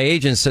FBI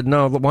agents said,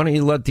 no, why don't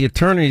you let the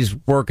attorneys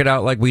work it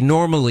out like we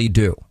normally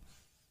do?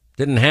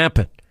 Didn't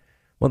happen.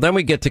 Well, then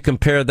we get to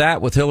compare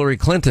that with Hillary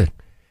Clinton.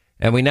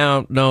 And we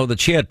now know that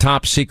she had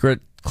top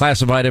secret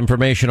classified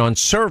information on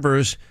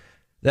servers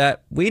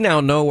that we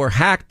now know were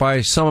hacked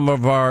by some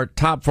of our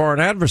top foreign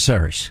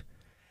adversaries.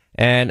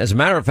 And as a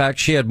matter of fact,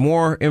 she had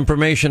more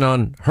information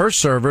on her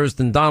servers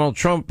than Donald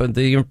Trump and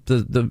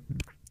the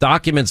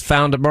documents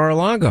found at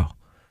Mar-a-Lago.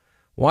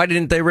 Why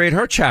didn't they raid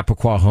her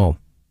Chappaqua home?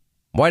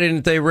 Why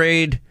didn't they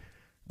raid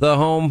the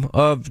home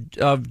of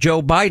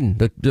Joe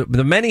Biden,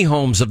 the many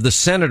homes of the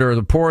senator,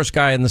 the poorest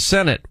guy in the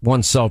Senate,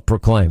 once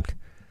self-proclaimed,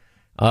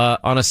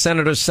 on a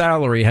senator's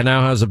salary, and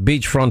now has a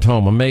beachfront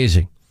home?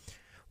 Amazing.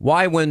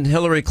 Why, when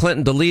Hillary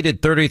Clinton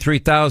deleted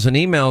 33,000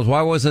 emails,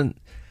 why wasn't,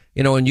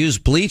 and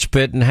used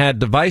BleachBit and had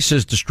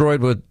devices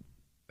destroyed with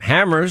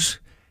hammers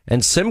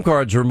and SIM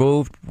cards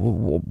removed?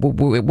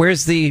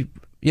 Where's the,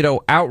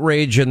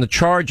 outrage and the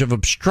charge of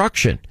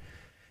obstruction?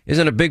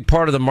 Isn't a big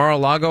part of the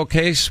Mar-a-Lago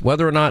case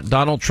whether or not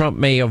Donald Trump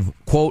may have,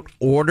 quote,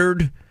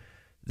 ordered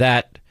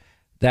that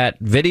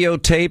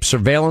videotape,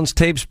 surveillance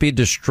tapes be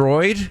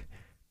destroyed?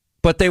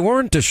 But they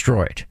weren't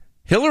destroyed.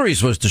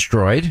 Hillary's was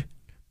destroyed,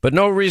 but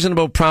no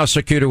reasonable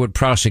prosecutor would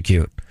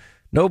prosecute.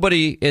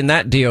 Nobody in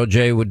that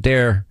DOJ would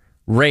dare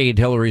raid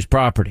Hillary's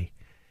property.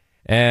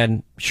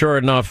 And sure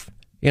enough,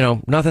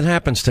 nothing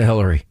happens to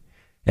Hillary.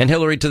 And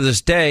Hillary, to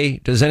this day,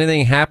 does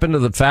anything happen to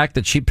the fact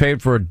that she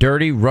paid for a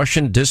dirty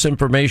Russian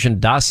disinformation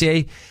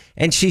dossier?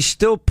 And she's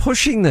still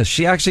pushing this.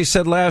 She actually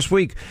said last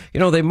week,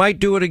 they might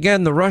do it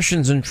again, the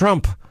Russians and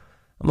Trump.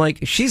 I'm like,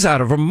 she's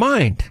out of her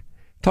mind.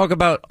 Talk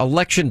about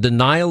election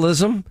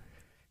denialism.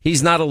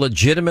 He's not a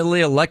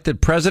legitimately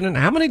elected president.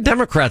 How many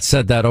Democrats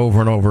said that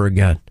over and over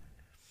again?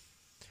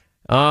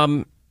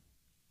 So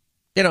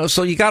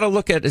you got to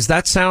look at, does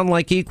that sound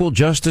like equal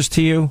justice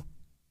to you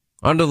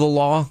under the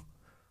law?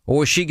 Or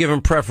was she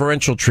given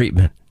preferential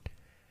treatment?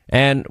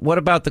 And what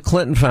about the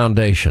Clinton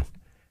Foundation?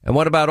 And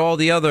what about all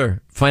the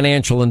other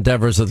financial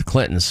endeavors of the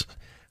Clintons?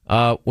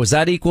 Was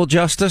that equal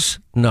justice?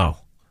 No.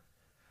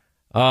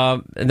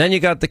 And then you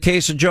got the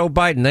case of Joe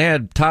Biden. They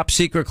had top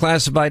secret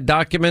classified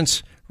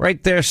documents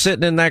right there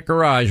sitting in that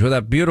garage where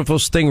that beautiful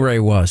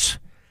Stingray was.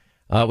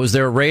 Was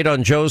there a raid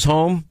on Joe's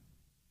home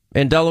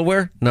in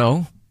Delaware?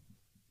 No.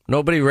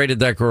 Nobody raided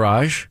that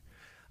garage.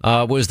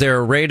 Was there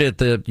a raid at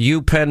the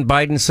UPenn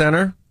Biden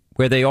Center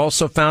where they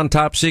also found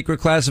top secret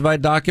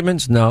classified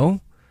documents?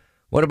 No.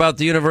 What about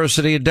the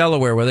University of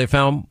Delaware where they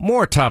found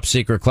more top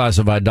secret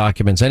classified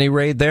documents? Any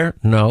raid there?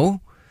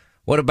 No.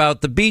 What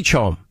about the beach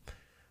home?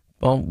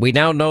 Well, we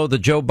now know that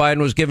Joe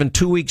Biden was given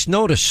 2 weeks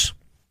notice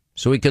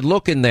so he could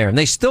look in there. And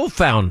they still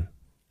found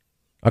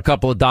a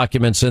couple of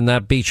documents in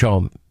that beach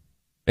home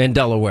in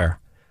Delaware.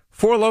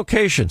 4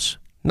 locations.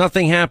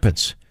 Nothing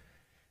happens.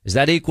 Is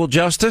that equal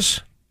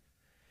justice?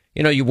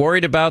 You know, you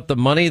worried about the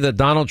money that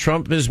Donald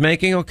Trump is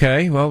making?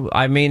 Okay. Well,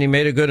 I mean, he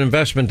made a good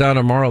investment down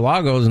in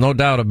Mar-a-Lago. There's no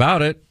doubt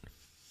about it.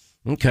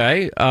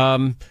 Okay.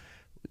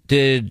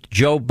 Did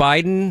Joe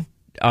Biden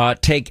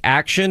take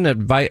action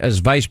as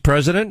vice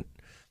president?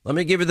 Let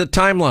me give you the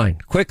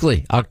timeline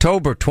quickly.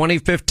 October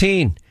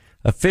 2015,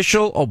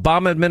 official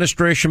Obama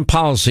administration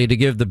policy to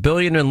give the $1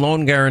 billion in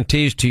loan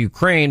guarantees to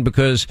Ukraine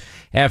because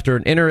after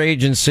an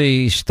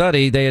interagency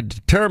study, they had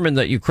determined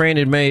that Ukraine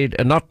had made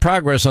enough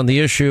progress on the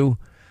issue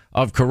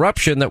of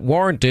corruption that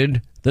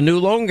warranted the new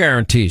loan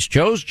guarantees.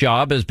 Joe's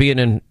job as being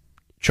in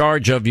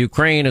charge of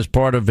Ukraine as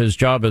part of his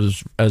job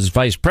as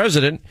vice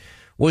president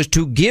was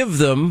to give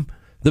them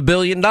the $1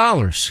 billion,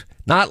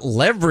 not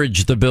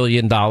leverage the $1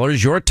 billion,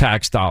 your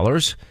tax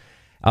dollars,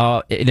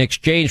 in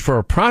exchange for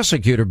a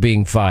prosecutor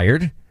being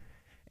fired.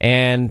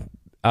 And,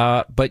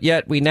 but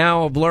yet we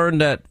now have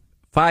learned that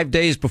 5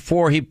 days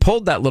before he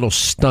pulled that little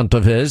stunt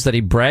of his that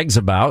he brags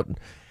about,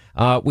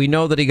 we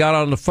know that he got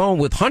on the phone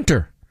with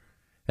Hunter.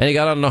 And he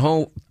got on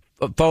the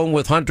phone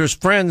with Hunter's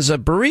friends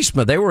at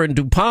Burisma. They were in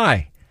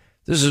Dubai.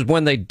 This is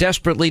when they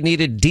desperately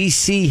needed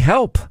D.C.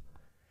 help.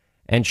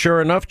 And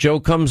sure enough, Joe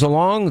comes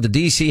along. The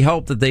D.C.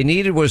 help that they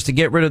needed was to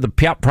get rid of the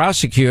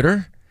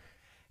prosecutor.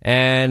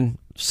 And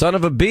son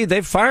of a bee,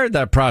 they fired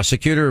that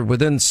prosecutor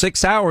within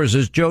 6 hours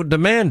as Joe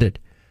demanded.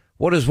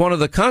 What is one of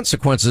the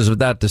consequences of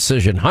that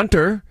decision?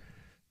 Hunter,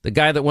 the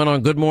guy that went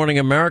on Good Morning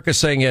America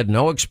saying he had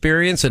no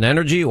experience in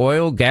energy,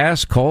 oil,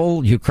 gas,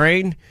 coal,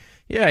 Ukraine.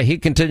 Yeah, he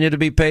continued to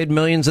be paid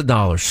millions of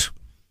dollars.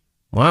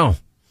 Wow.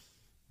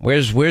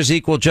 Where's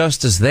equal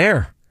justice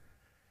there?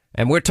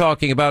 And we're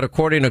talking about,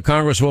 according to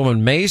Congresswoman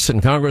Mace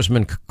and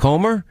Congressman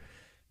Comer,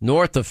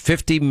 north of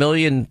 $50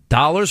 million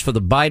for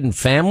the Biden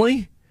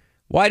family.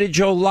 Why did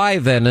Joe lie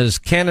then as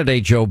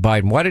candidate Joe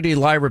Biden? Why did he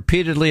lie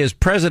repeatedly as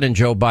President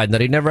Joe Biden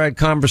that he never had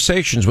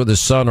conversations with his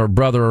son or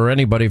brother or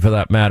anybody for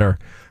that matter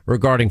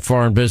regarding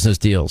foreign business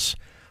deals?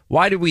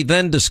 Why did we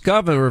then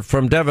discover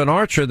from Devon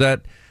Archer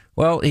that,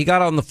 well, he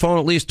got on the phone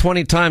at least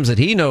 20 times that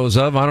he knows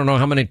of. I don't know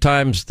how many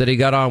times that he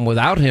got on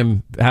without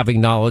him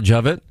having knowledge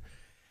of it.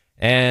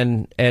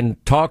 And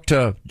talked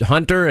to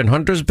Hunter and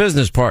Hunter's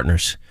business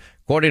partners.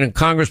 According to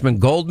Congressman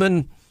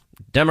Goldman,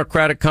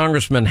 Democratic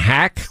Congressman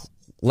Hack,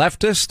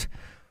 leftist.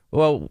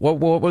 Well, what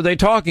were they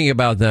talking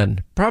about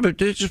then? Probably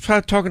just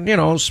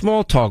talking,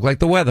 small talk like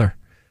the weather.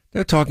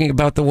 They're talking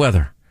about the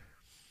weather.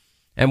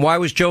 And why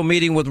was Joe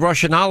meeting with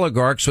Russian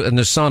oligarchs and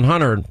his son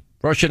Hunter?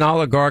 Russian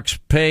oligarchs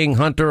paying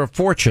Hunter a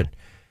fortune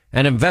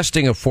and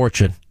investing a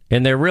fortune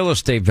in their real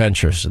estate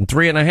ventures and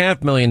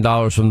 $3.5 million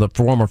from the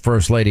former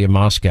first lady of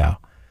Moscow.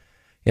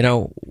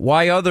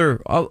 Why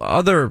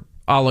other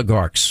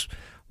oligarchs?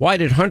 Why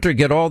did Hunter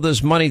get all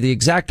this money, the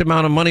exact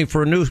amount of money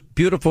for a new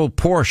beautiful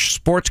Porsche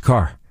sports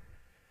car?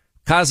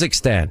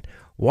 Kazakhstan.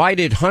 Why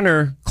did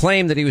Hunter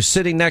claim that he was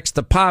sitting next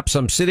to Pops?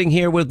 I'm sitting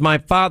here with my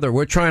father.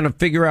 We're trying to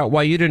figure out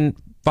why you didn't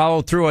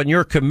follow through on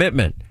your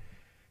commitment.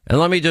 And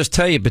let me just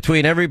tell you,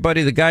 between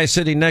everybody the guy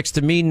sitting next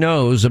to me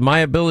knows and my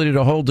ability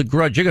to hold a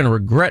grudge, you're going to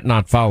regret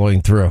not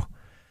following through.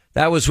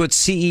 That was with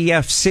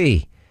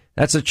CEFC.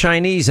 That's a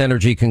Chinese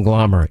energy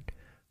conglomerate.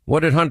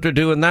 What did Hunter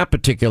do in that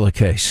particular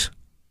case?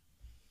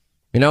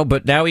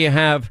 But now you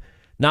have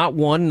not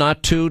 1,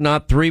 not 2,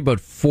 not 3,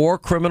 but 4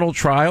 criminal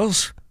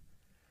trials.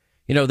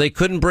 They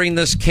couldn't bring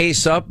this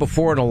case up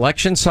before an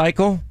election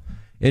cycle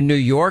in New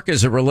York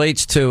as it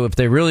relates to if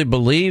they really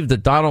believe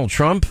that Donald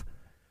Trump.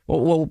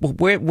 Well,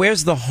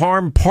 where's the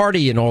harm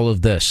party in all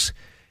of this?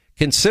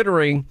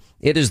 Considering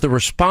it is the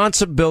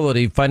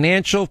responsibility,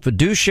 financial,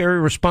 fiduciary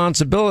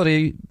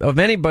responsibility of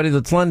anybody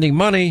that's lending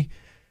money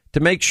to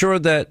make sure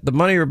that the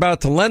money you're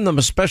about to lend them,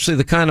 especially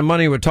the kind of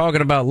money we're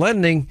talking about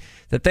lending,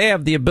 that they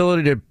have the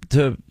ability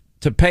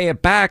to pay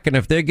it back. And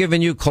if they're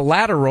giving you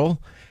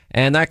collateral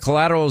and that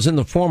collateral is in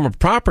the form of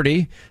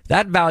property,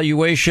 that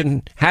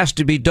valuation has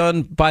to be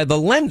done by the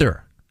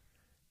lender.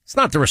 It's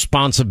not the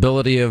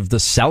responsibility of the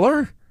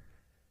seller.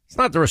 It's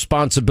not the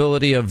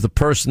responsibility of the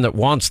person that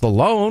wants the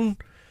loan.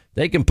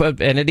 They can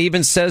put, and it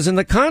even says in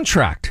the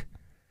contract,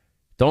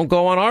 don't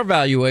go on our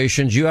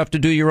valuations. You have to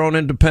do your own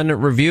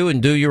independent review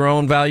and do your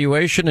own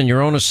valuation and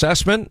your own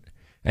assessment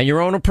and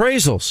your own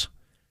appraisals.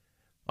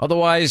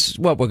 Otherwise,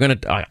 what we're going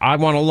to, I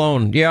want a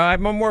loan. Yeah,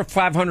 I'm worth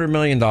 $500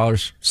 million.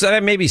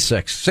 So maybe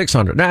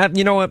 600. Nah,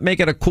 you know what?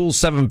 Make it a cool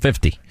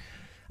 750.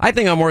 I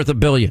think I'm worth $1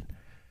 billion.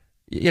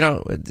 You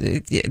know,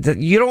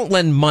 you don't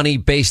lend money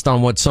based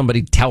on what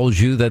somebody tells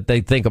you that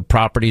they think a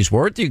property's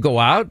worth. You go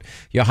out,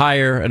 you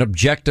hire an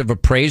objective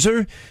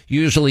appraiser.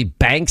 Usually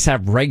banks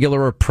have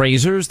regular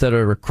appraisers that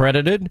are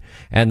accredited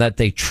and that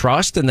they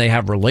trust and they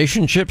have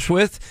relationships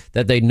with,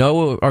 that they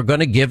know are going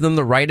to give them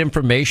the right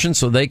information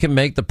so they can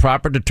make the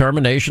proper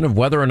determination of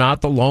whether or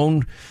not the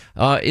loan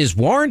is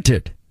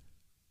warranted.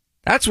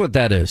 That's what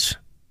that is.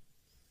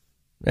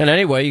 And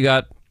anyway, you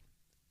got,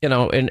 you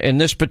know, in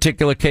this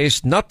particular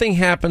case, nothing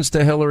happens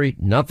to Hillary.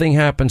 Nothing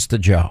happens to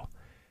Joe.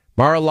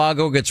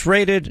 Mar-a-Lago gets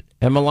raided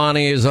and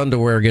Melania's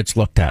underwear gets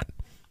looked at.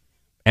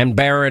 And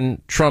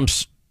Barron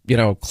Trump's,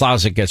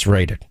 closet gets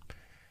raided.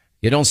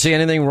 You don't see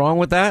anything wrong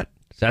with that?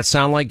 Does that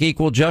sound like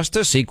equal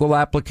justice, equal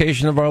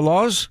application of our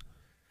laws?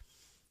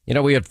 You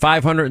know, we had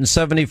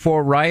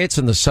 574 riots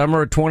in the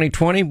summer of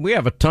 2020. We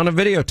have a ton of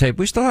videotape.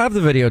 We still have the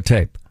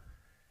videotape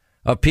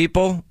of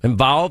people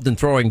involved in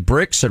throwing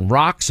bricks and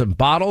rocks and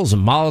bottles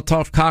and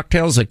Molotov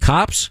cocktails at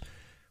cops.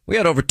 We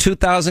had over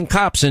 2,000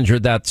 cops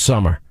injured that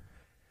summer.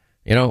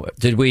 You know,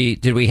 did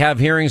we have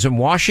hearings in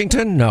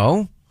Washington?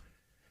 No.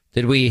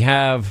 Did we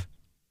have,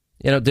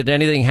 did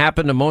anything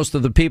happen to most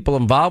of the people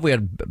involved? We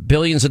had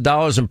billions of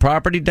dollars in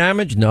property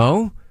damage?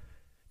 No.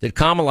 Did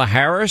Kamala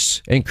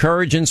Harris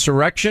encourage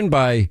insurrection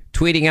by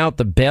tweeting out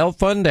the bail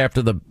fund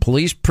after the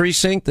police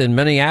precinct in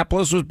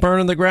Minneapolis was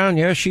burned in the ground?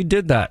 Yeah, she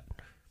did that.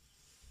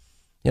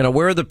 You know,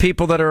 where are the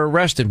people that are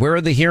arrested? Where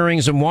are the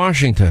hearings in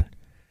Washington?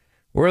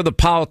 Where are the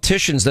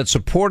politicians that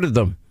supported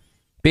them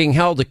being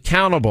held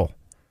accountable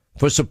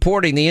for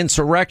supporting the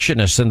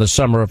insurrectionists in the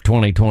summer of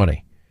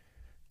 2020?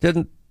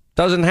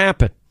 Doesn't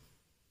happen.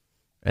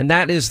 And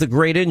that is the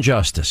great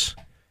injustice.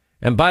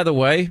 And by the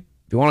way,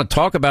 if you want to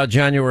talk about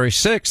January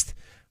 6th,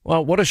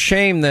 well, what a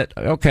shame that,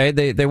 okay,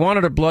 they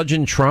wanted to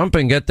bludgeon Trump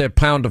and get their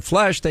pound of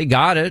flesh. They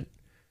got it.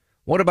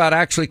 What about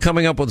actually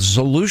coming up with a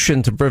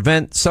solution to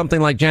prevent something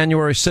like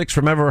January 6th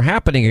from ever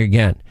happening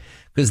again?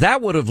 Because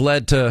that would have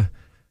led to,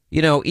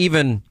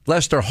 even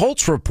Lester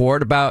Holt's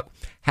report about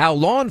how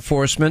law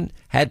enforcement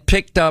had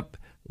picked up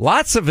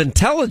lots of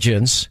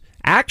intelligence,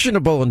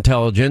 actionable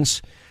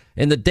intelligence,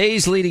 in the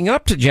days leading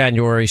up to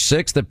January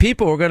 6th, that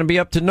people were going to be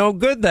up to no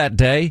good that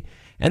day,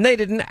 and they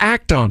didn't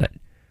act on it.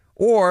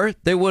 Or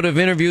they would have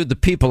interviewed the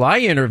people I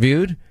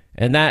interviewed,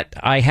 and that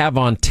I have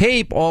on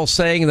tape, all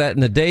saying that in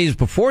the days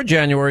before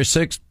January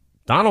 6th,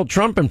 Donald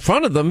Trump in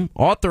front of them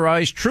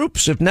authorized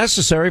troops if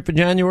necessary for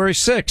January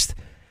 6th.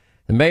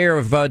 The mayor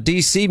of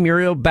D.C.,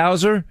 Muriel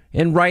Bowser,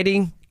 in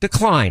writing,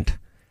 declined.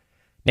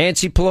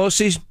 Nancy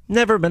Pelosi's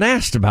never been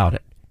asked about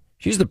it.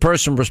 She's the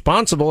person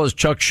responsible, as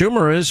Chuck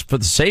Schumer is, for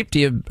the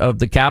safety of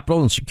the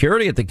Capitol and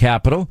security at the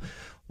Capitol.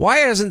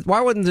 Why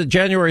wasn't the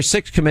January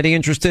 6th committee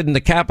interested in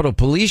the Capitol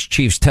Police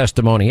Chief's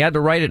testimony? He had to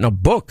write it in a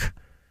book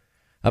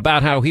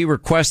about how he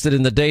requested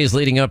in the days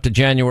leading up to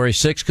January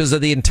 6th, because of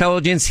the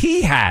intelligence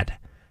he had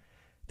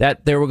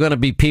that there were going to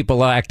be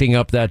people acting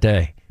up that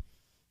day.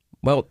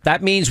 Well,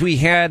 that means we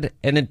had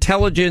an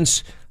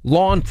intelligence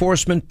law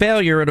enforcement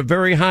failure at a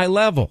very high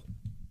level.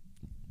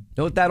 You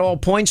know what that all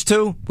points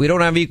to? We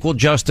don't have equal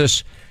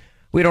justice.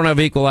 We don't have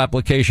equal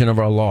application of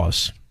our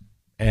laws.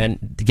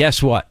 And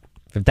guess what?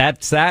 If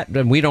that's that,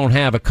 then we don't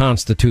have a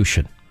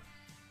constitution.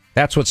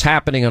 That's what's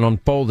happening and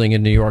unfolding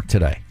in New York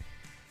today.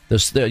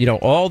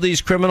 All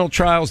these criminal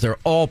trials, they're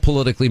all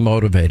politically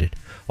motivated.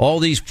 All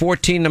these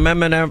 14th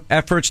Amendment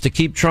efforts to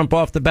keep Trump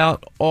off the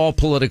ballot, all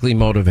politically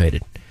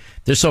motivated.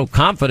 They're so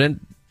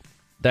confident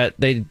that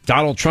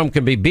Donald Trump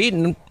can be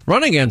beaten,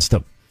 run against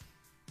him.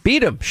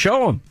 Beat him,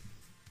 show him.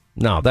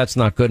 No, that's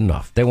not good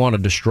enough. They want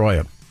to destroy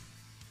him.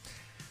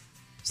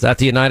 Is that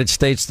the United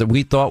States that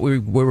we thought we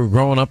were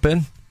growing up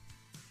in?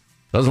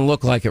 Doesn't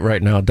look like it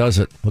right now, does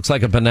it? Looks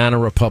like a banana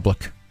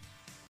republic.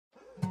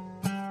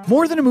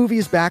 More Than a Movie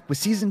is back with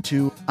Season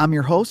 2. I'm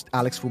your host,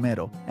 Alex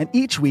Fumero. And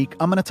each week,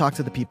 I'm going to talk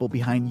to the people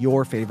behind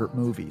your favorite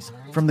movies.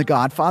 From The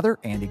Godfather,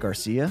 Andy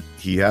Garcia.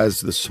 He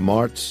has the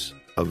smarts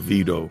of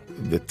Vito,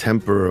 the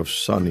temper of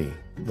Sonny,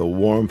 the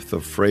warmth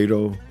of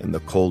Fredo, and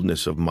the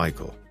coldness of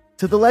Michael.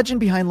 To the legend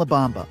behind La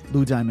Bamba,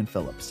 Lou Diamond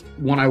Phillips.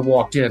 When I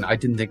walked in, I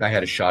didn't think I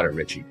had a shot at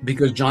Richie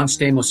because John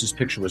Stamos'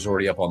 picture was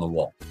already up on the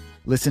wall.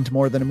 Listen to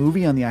More Than a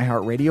Movie on the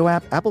iHeartRadio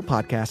app, Apple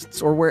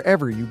Podcasts, or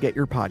wherever you get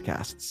your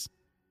podcasts.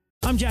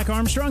 I'm Jack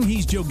Armstrong.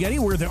 He's Joe Getty.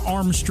 We're the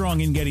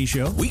Armstrong and Getty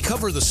Show. We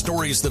cover the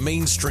stories the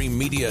mainstream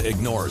media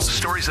ignores.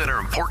 Stories that are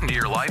important to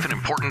your life and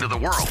important to the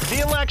world. The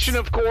election,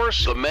 of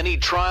course. The many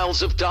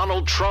trials of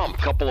Donald Trump.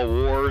 Couple of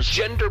wars.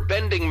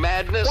 Gender-bending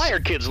madness. Why are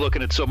kids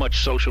looking at so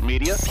much social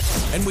media?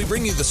 And we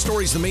bring you the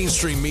stories the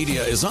mainstream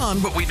media is on,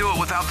 but we do it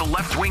without the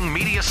left-wing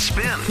media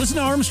spin. Listen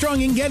to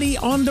Armstrong and Getty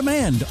on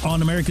demand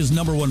on America's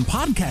 #1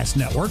 podcast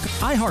network,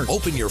 iHeart.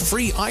 Open your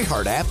free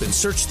iHeart app and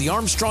search The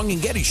Armstrong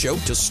and Getty Show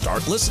to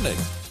start listening.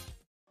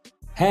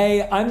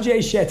 Hey, I'm Jay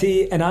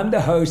Shetty, and I'm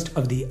the host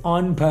of the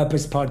On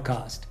Purpose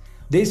podcast.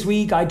 This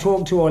week, I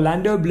talked to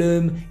Orlando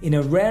Bloom in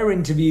a rare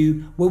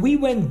interview where we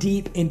went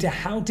deep into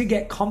how to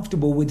get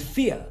comfortable with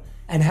fear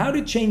and how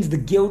to change the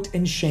guilt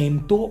and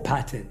shame thought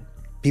pattern.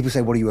 People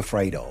say, what are you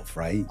afraid of,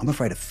 right? I'm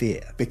afraid of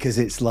fear because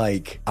it's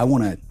like I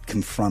want to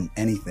confront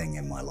anything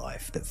in my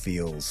life that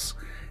feels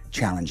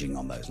challenging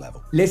on those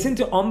levels. Listen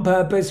to On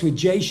Purpose with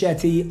Jay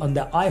Shetty on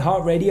the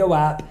iHeartRadio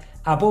app,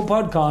 Apple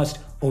Podcast,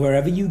 or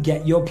wherever you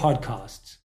get your podcasts.